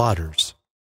through the waters.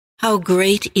 How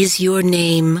great is your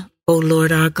name, O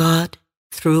Lord our God,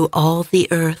 through all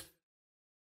the earth.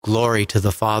 Glory to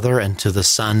the Father, and to the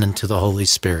Son, and to the Holy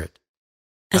Spirit.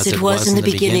 As it was in the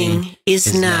beginning,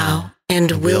 is now,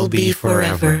 and will be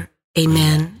forever.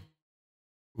 Amen.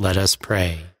 Let us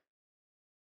pray.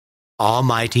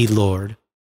 Almighty Lord,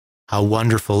 how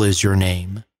wonderful is your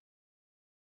name.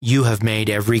 You have made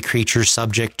every creature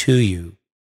subject to you.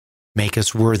 Make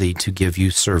us worthy to give you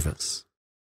service.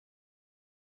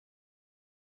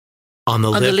 On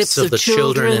the lips of the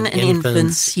children and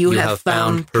infants you have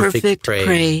found perfect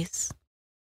praise.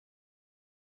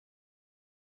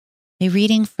 A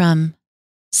reading from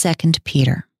 2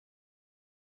 Peter.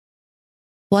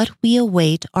 What we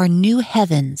await are new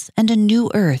heavens and a new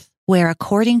earth, where,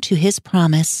 according to his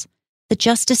promise, the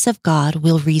justice of God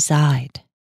will reside.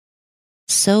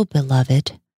 So,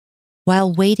 beloved,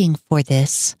 while waiting for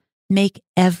this, make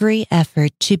every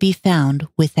effort to be found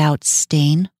without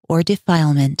stain or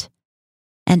defilement,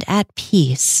 and at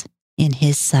peace in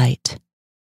his sight.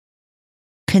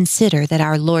 Consider that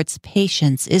our Lord's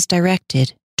patience is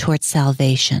directed toward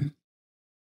salvation.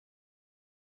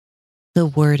 The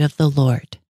word of the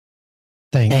Lord.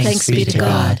 Thanks be to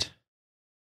God.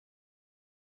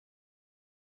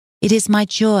 It is my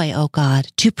joy, O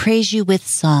God, to praise you with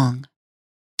song.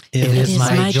 It is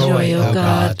my joy, O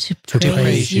God, to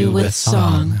praise you with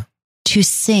song. To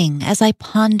sing as I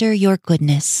ponder your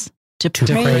goodness. To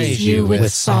praise you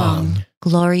with song.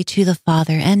 Glory to the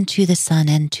Father, and to the Son,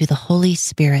 and to the Holy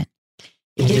Spirit.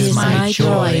 It is my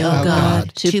joy, O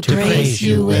God, to praise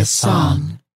you with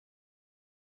song.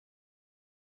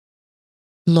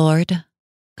 Lord,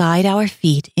 guide our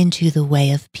feet into the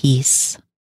way of peace.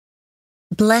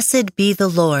 Blessed be the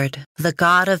Lord, the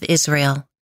God of Israel.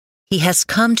 He has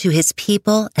come to his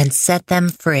people and set them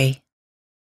free.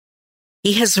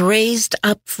 He has raised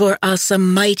up for us a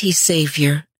mighty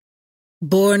Savior,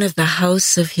 born of the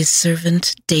house of his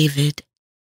servant David.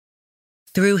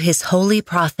 Through his holy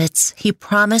prophets, he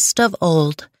promised of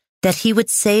old that he would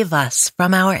save us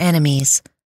from our enemies,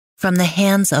 from the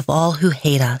hands of all who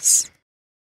hate us.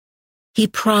 He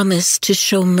promised to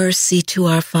show mercy to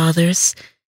our fathers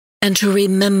and to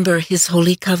remember his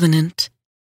holy covenant,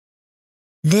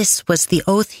 This was the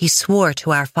oath he swore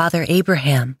to our father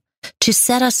Abraham, to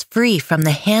set us free from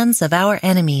the hands of our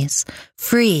enemies,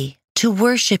 free to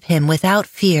worship him without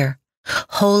fear,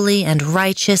 holy and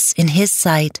righteous in his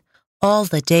sight all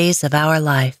the days of our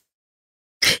life.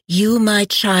 You, my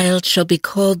child, shall be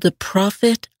called the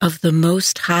prophet of the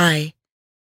Most High,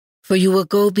 for you will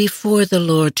go before the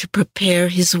Lord to prepare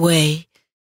his way,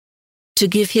 to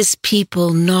give his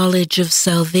people knowledge of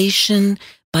salvation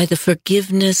by the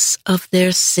forgiveness of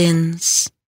their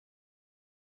sins.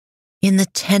 In the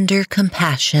tender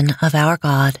compassion of our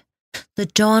God, the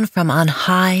dawn from on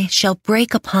high shall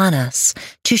break upon us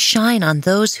to shine on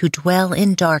those who dwell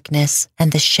in darkness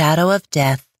and the shadow of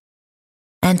death,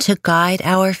 and to guide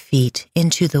our feet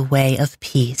into the way of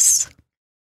peace.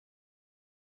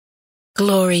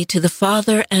 Glory to the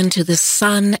Father, and to the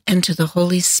Son, and to the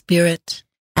Holy Spirit.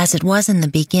 As it was in the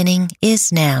beginning,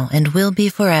 is now, and will be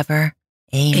forever.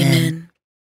 Amen. Amen.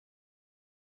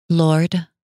 Lord,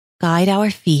 guide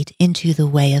our feet into the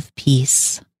way of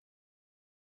peace.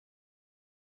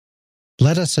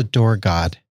 Let us adore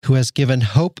God, who has given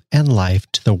hope and life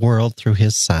to the world through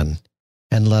his Son,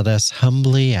 and let us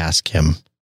humbly ask him,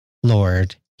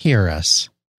 Lord, hear us.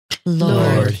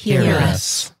 Lord, hear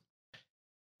us.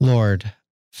 Lord,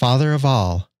 Father of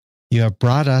all, you have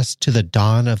brought us to the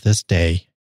dawn of this day.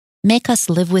 Make us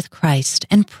live with Christ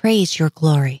and praise your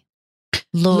glory.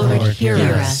 Lord, hear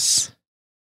us.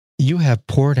 You have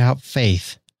poured out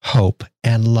faith, hope,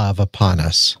 and love upon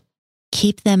us.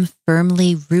 Keep them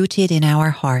firmly rooted in our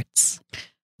hearts.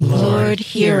 Lord,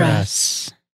 hear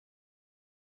us.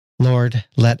 Lord,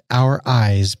 let our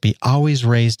eyes be always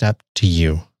raised up to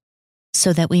you,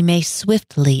 so that we may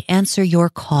swiftly answer your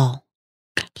call.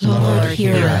 Lord,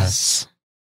 hear us.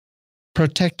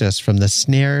 Protect us from the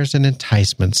snares and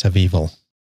enticements of evil.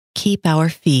 Keep our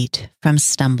feet from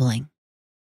stumbling.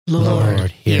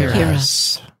 Lord, hear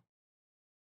us.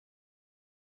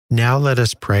 Now let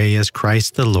us pray as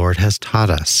Christ the Lord has taught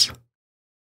us.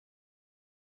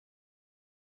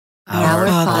 Our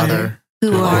Father,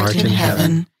 who art in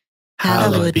heaven,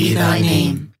 hallowed be thy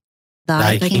name.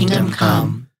 Thy kingdom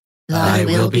come, thy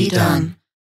will be done,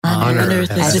 on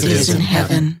earth as it is in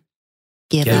heaven.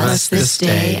 Give us this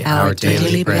day our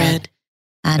daily bread,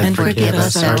 and forgive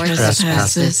us our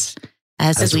trespasses,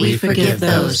 as we forgive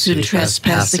those who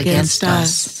trespass against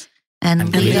us.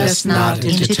 And lead us not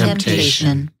into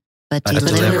temptation, but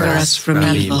deliver us from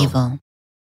evil.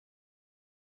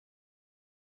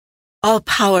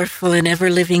 All-powerful and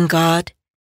ever-living God,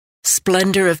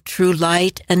 splendor of true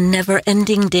light and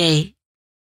never-ending day,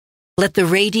 let the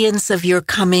radiance of your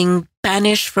coming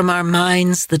banish from our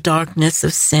minds the darkness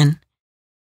of sin.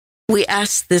 We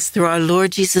ask this through our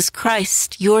Lord Jesus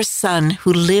Christ, your Son,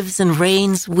 who lives and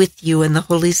reigns with you in the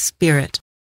Holy Spirit,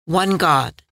 one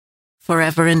God,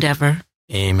 forever and ever.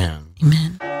 Amen.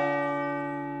 Amen.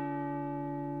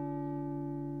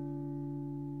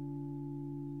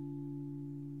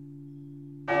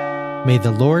 May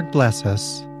the Lord bless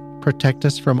us, protect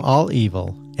us from all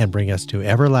evil, and bring us to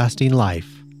everlasting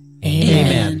life.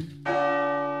 Amen.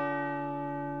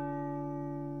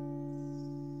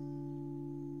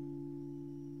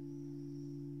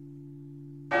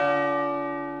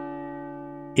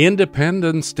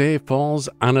 Independence Day falls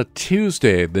on a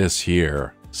Tuesday this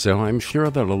year, so I'm sure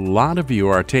that a lot of you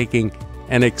are taking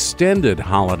an extended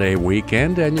holiday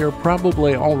weekend, and you're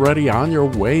probably already on your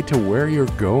way to where you're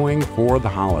going for the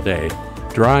holiday.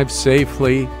 Drive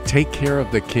safely, take care of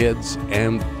the kids,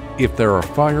 and if there are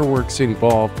fireworks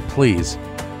involved, please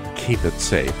keep it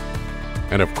safe.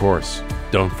 And of course,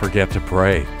 don't forget to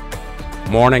pray.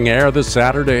 Morning Air, the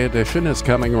Saturday edition, is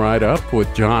coming right up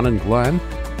with John and Glenn.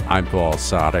 I'm Paul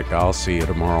Sadek. I'll see you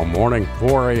tomorrow morning,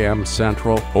 4 a.m.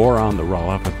 Central, or on the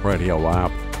Relevant Radio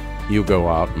app. You go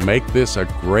out, make this a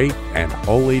great and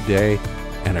holy day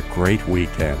and a great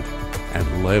weekend,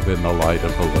 and live in the light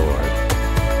of the Lord.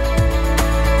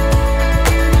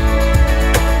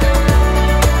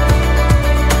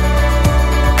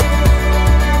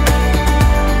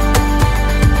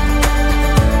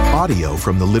 Audio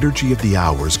from the Liturgy of the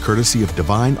Hours, courtesy of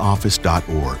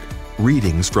DivineOffice.org.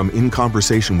 Readings from In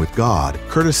Conversation with God,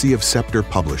 courtesy of Scepter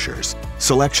Publishers.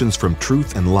 Selections from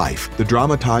Truth and Life, the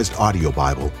dramatized audio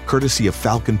Bible, courtesy of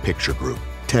Falcon Picture Group.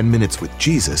 10 Minutes with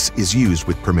Jesus is used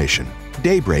with permission.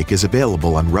 Daybreak is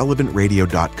available on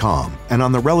RelevantRadio.com and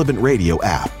on the Relevant Radio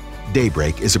app.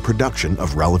 Daybreak is a production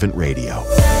of Relevant Radio.